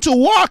 Begin to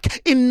walk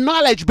in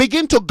knowledge,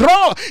 begin to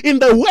grow in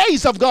the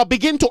ways of God,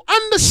 begin to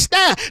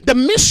understand the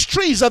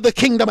mysteries of the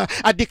kingdom.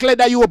 I declare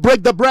that you will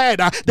break the bread.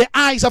 The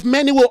eyes of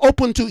many will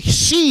open to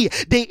see,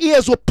 the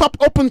ears will pop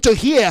open to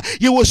hear.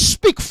 You will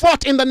speak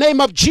forth in the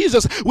name of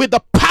Jesus with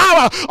the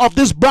power of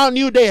this brand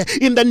new day.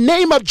 In the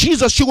name of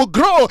Jesus, you will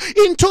grow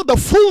into the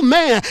full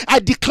man. I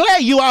declare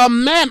you are a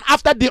man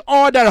after the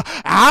order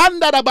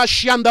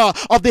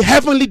of the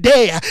heavenly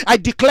day. I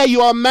declare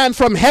you are a man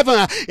from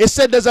heaven. It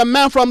said there's a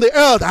man from the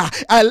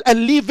earth, a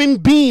living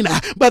being,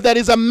 but there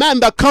is a man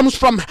that comes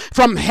from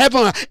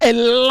heaven, a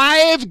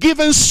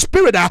life-giving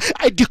spirit.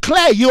 I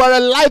declare you are a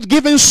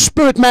life-giving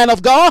spirit, man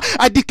of God.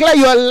 I declare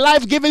you are a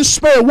life-giving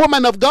spirit,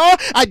 woman of God.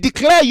 I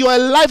declare you are a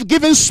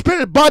life-giving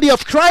spirit, body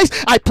of Christ.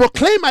 I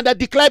proclaim and I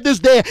declare this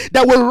day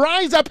that will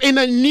rise up in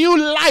a new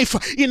life,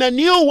 in a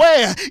new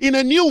way, in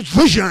a new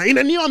vision, in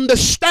a new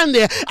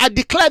understanding. I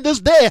declare this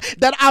day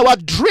that our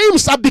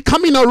dreams are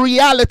becoming a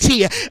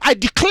reality. I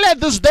declare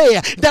this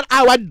day that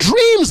our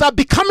dreams are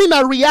becoming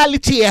a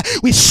reality.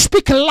 We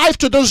speak life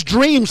to those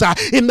dreams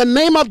in the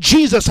name of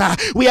Jesus.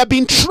 We have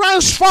been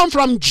transformed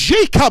from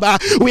Jacob.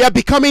 We are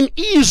becoming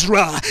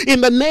Israel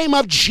in the name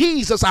of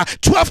Jesus.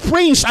 12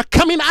 princes are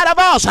coming out of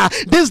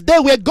us. This day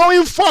we're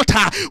going forth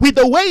with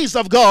the ways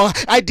of God.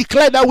 I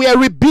declare that we are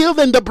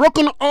rebuilding the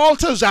broken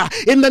altars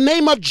in the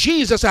name of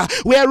Jesus.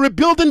 We are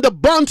rebuilding the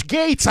burnt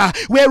gates.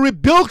 We are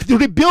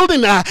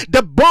rebuilding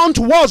the burnt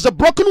walls, the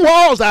broken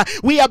walls.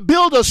 We are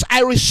builders.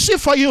 I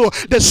receive for you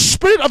the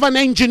spirit of an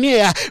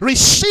engineer.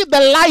 Receive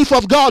the life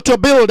of God to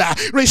build.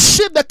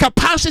 Receive the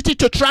capacity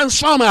to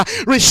transform.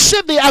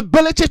 Receive the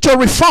ability to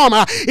reform.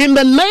 In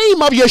the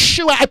name of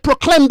Yeshua, I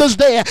proclaim this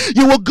day,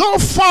 you will go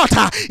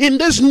forth in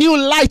this new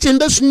light, in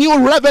this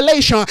new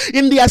revelation,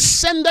 in the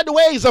ascended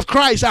ways of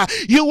Christ.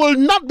 You will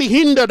not be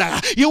hindered.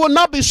 You will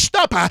not be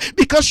stopped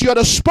because you are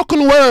the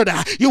spoken word.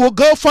 You will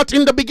go forth.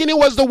 In the beginning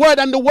was the word,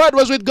 and the word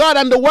was with God,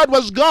 and the word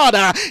was God.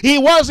 He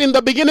was in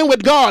the beginning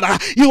with God.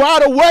 You are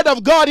the word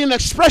of God in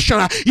expression.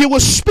 You will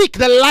speak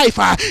the life.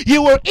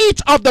 You will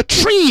eat of the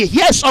tree,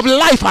 yes, of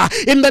life.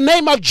 In the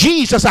name of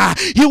Jesus,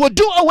 you will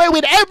do away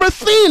with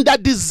everything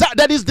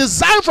that is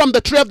designed from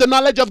the tree of the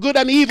knowledge of good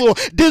and evil.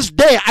 This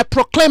day I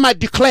proclaim, I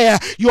declare,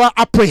 you are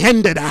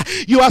apprehended.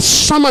 You are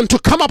summoned to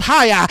come up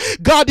higher.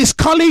 God is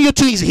calling you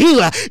to his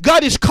hill.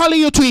 God is calling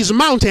you to his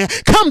mountain.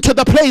 Come to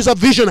the place of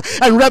vision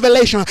and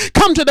revelation.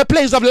 Come to the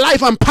place of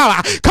life and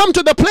power. Come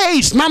to the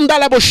place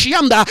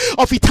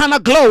of eternal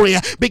glory.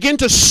 Begin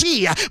to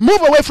see.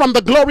 Move away from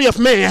the glory of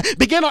man.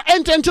 Begin to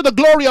enter into the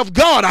glory of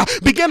God.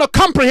 Begin to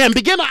comprehend.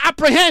 Begin to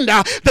apprehend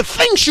the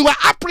things you were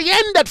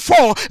apprehended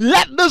for.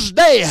 Let this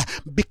day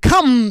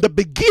become the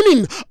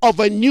beginning of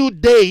a new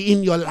day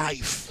in your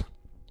life.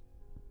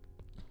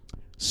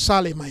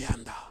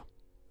 Salimayanda.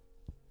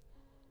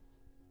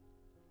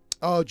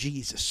 Oh,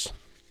 Jesus.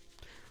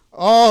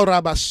 Oh,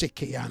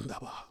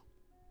 Rabasekeyandaba.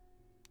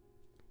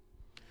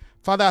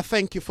 Father, I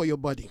thank you for your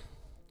body.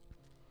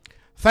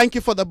 Thank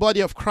you for the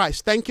body of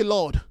Christ. Thank you,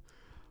 Lord,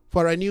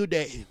 for a new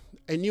day.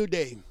 A new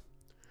day.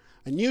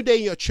 A new day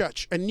in your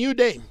church. A new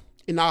day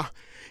in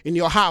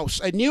your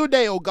house. A new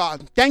day, oh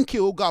God. Thank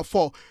you, oh God,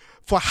 for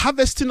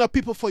harvesting of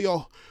people for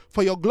your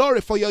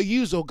glory, for your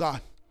use, oh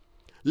God.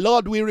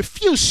 Lord, we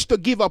refuse to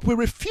give up. We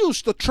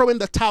refuse to throw in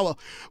the towel.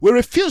 We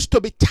refuse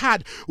to be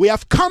tired. We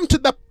have come to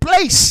the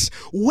place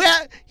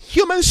where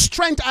human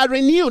strength are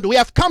renewed. We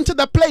have come to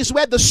the place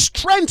where the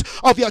strength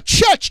of your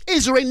church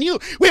is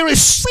renewed. We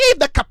receive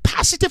the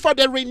capacity for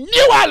the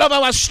renewal of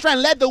our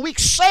strength. Let the weak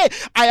say,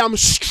 I am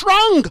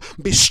strong.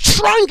 Be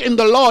strong in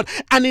the Lord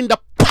and in the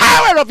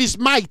power of his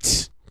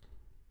might.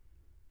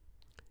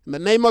 In the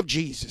name of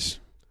Jesus.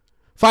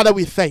 Father,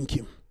 we thank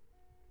you.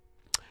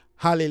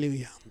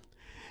 Hallelujah.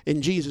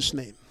 In Jesus'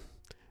 name.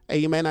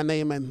 Amen and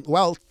amen.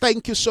 Well,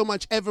 thank you so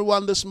much,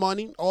 everyone, this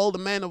morning. All the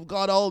men of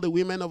God, all the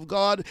women of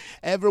God,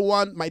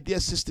 everyone, my dear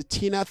sister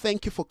Tina,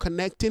 thank you for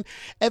connecting.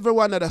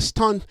 Everyone that has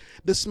turned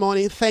this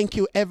morning, thank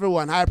you,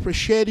 everyone. I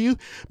appreciate you.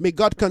 May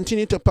God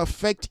continue to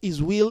perfect his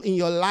will in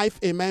your life.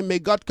 Amen. May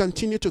God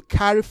continue to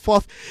carry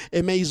forth,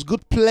 amen, his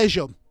good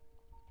pleasure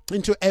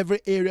into every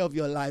area of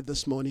your life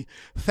this morning.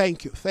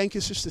 Thank you. Thank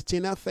you, Sister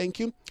Tina. Thank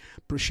you.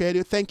 Appreciate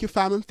you. Thank you,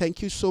 family.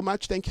 Thank you so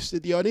much. Thank you,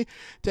 Sister Dioni.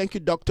 Thank you,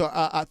 Dr.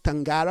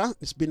 Tangara.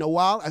 It's been a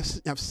while.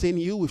 I've seen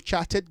you. We've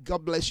chatted.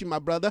 God bless you, my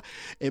brother.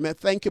 Amen.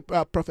 Thank you,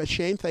 Prophet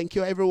Shane. Thank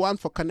you, everyone,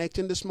 for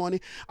connecting this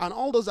morning. And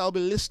all those that will be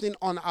listening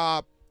on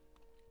our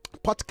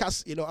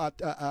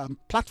podcast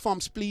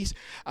platforms, please,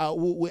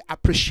 we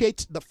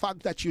appreciate the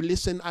fact that you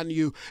listen and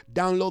you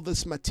download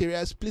these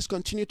materials. Please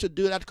continue to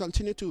do that.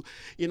 Continue to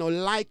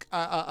like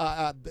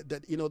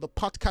the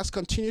podcast.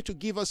 Continue to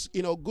give us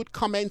good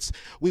comments.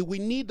 We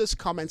need these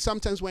comments.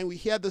 Sometimes when we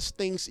hear these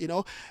things,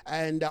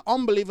 and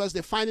unbelievers,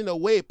 they're finding a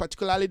way,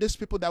 particularly these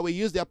people that we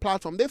use their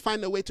platform, they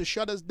find a way to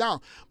shut us down.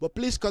 But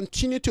please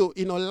continue to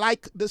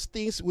like these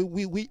things.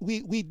 We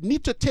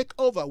need to take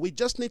over. We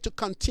just need to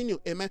continue,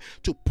 amen,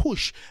 to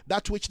push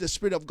that which the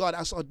Spirit of God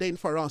has ordained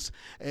for us.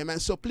 Amen.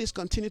 So please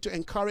continue to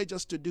encourage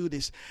us to do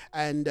this,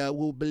 and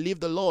we'll believe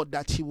the Lord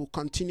that He will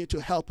continue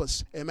to help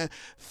us. Amen.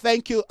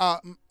 Thank you,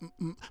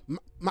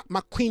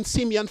 McQueen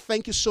Simeon.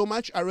 Thank you so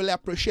much. I really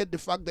appreciate the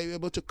fact that you're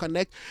able to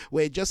connect.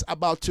 We're just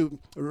about to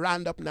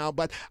round up now,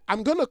 but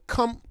I'm going to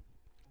come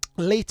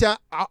later.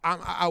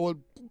 I will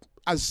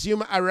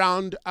assume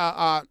around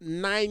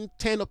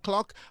 9-10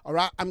 o'clock. All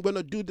right, I'm going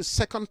to do the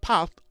second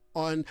part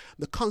on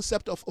the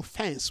concept of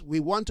offense. We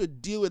want to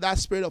deal with that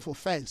spirit of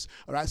offense.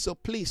 All right, so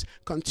please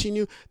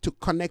continue to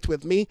connect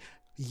with me.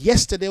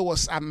 Yesterday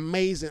was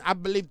amazing. I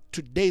believe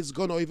today is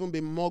going to even be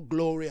more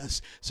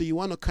glorious. So you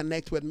want to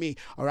connect with me.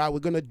 All right, we're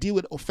going to deal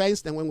with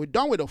offense. Then when we're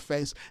done with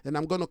offense, then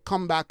I'm going to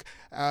come back.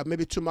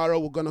 Maybe tomorrow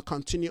we're going to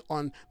continue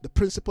on the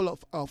principle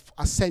of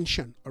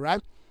ascension. All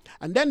right.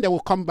 And then they will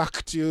come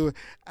back to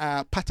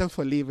pattern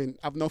for living.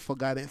 I've not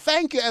forgotten.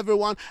 Thank you,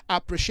 everyone. I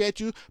appreciate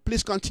you.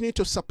 Please continue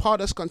to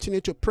support us,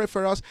 continue to pray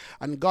for us,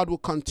 and God will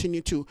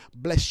continue to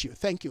bless you.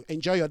 Thank you.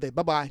 Enjoy your day.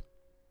 Bye-bye.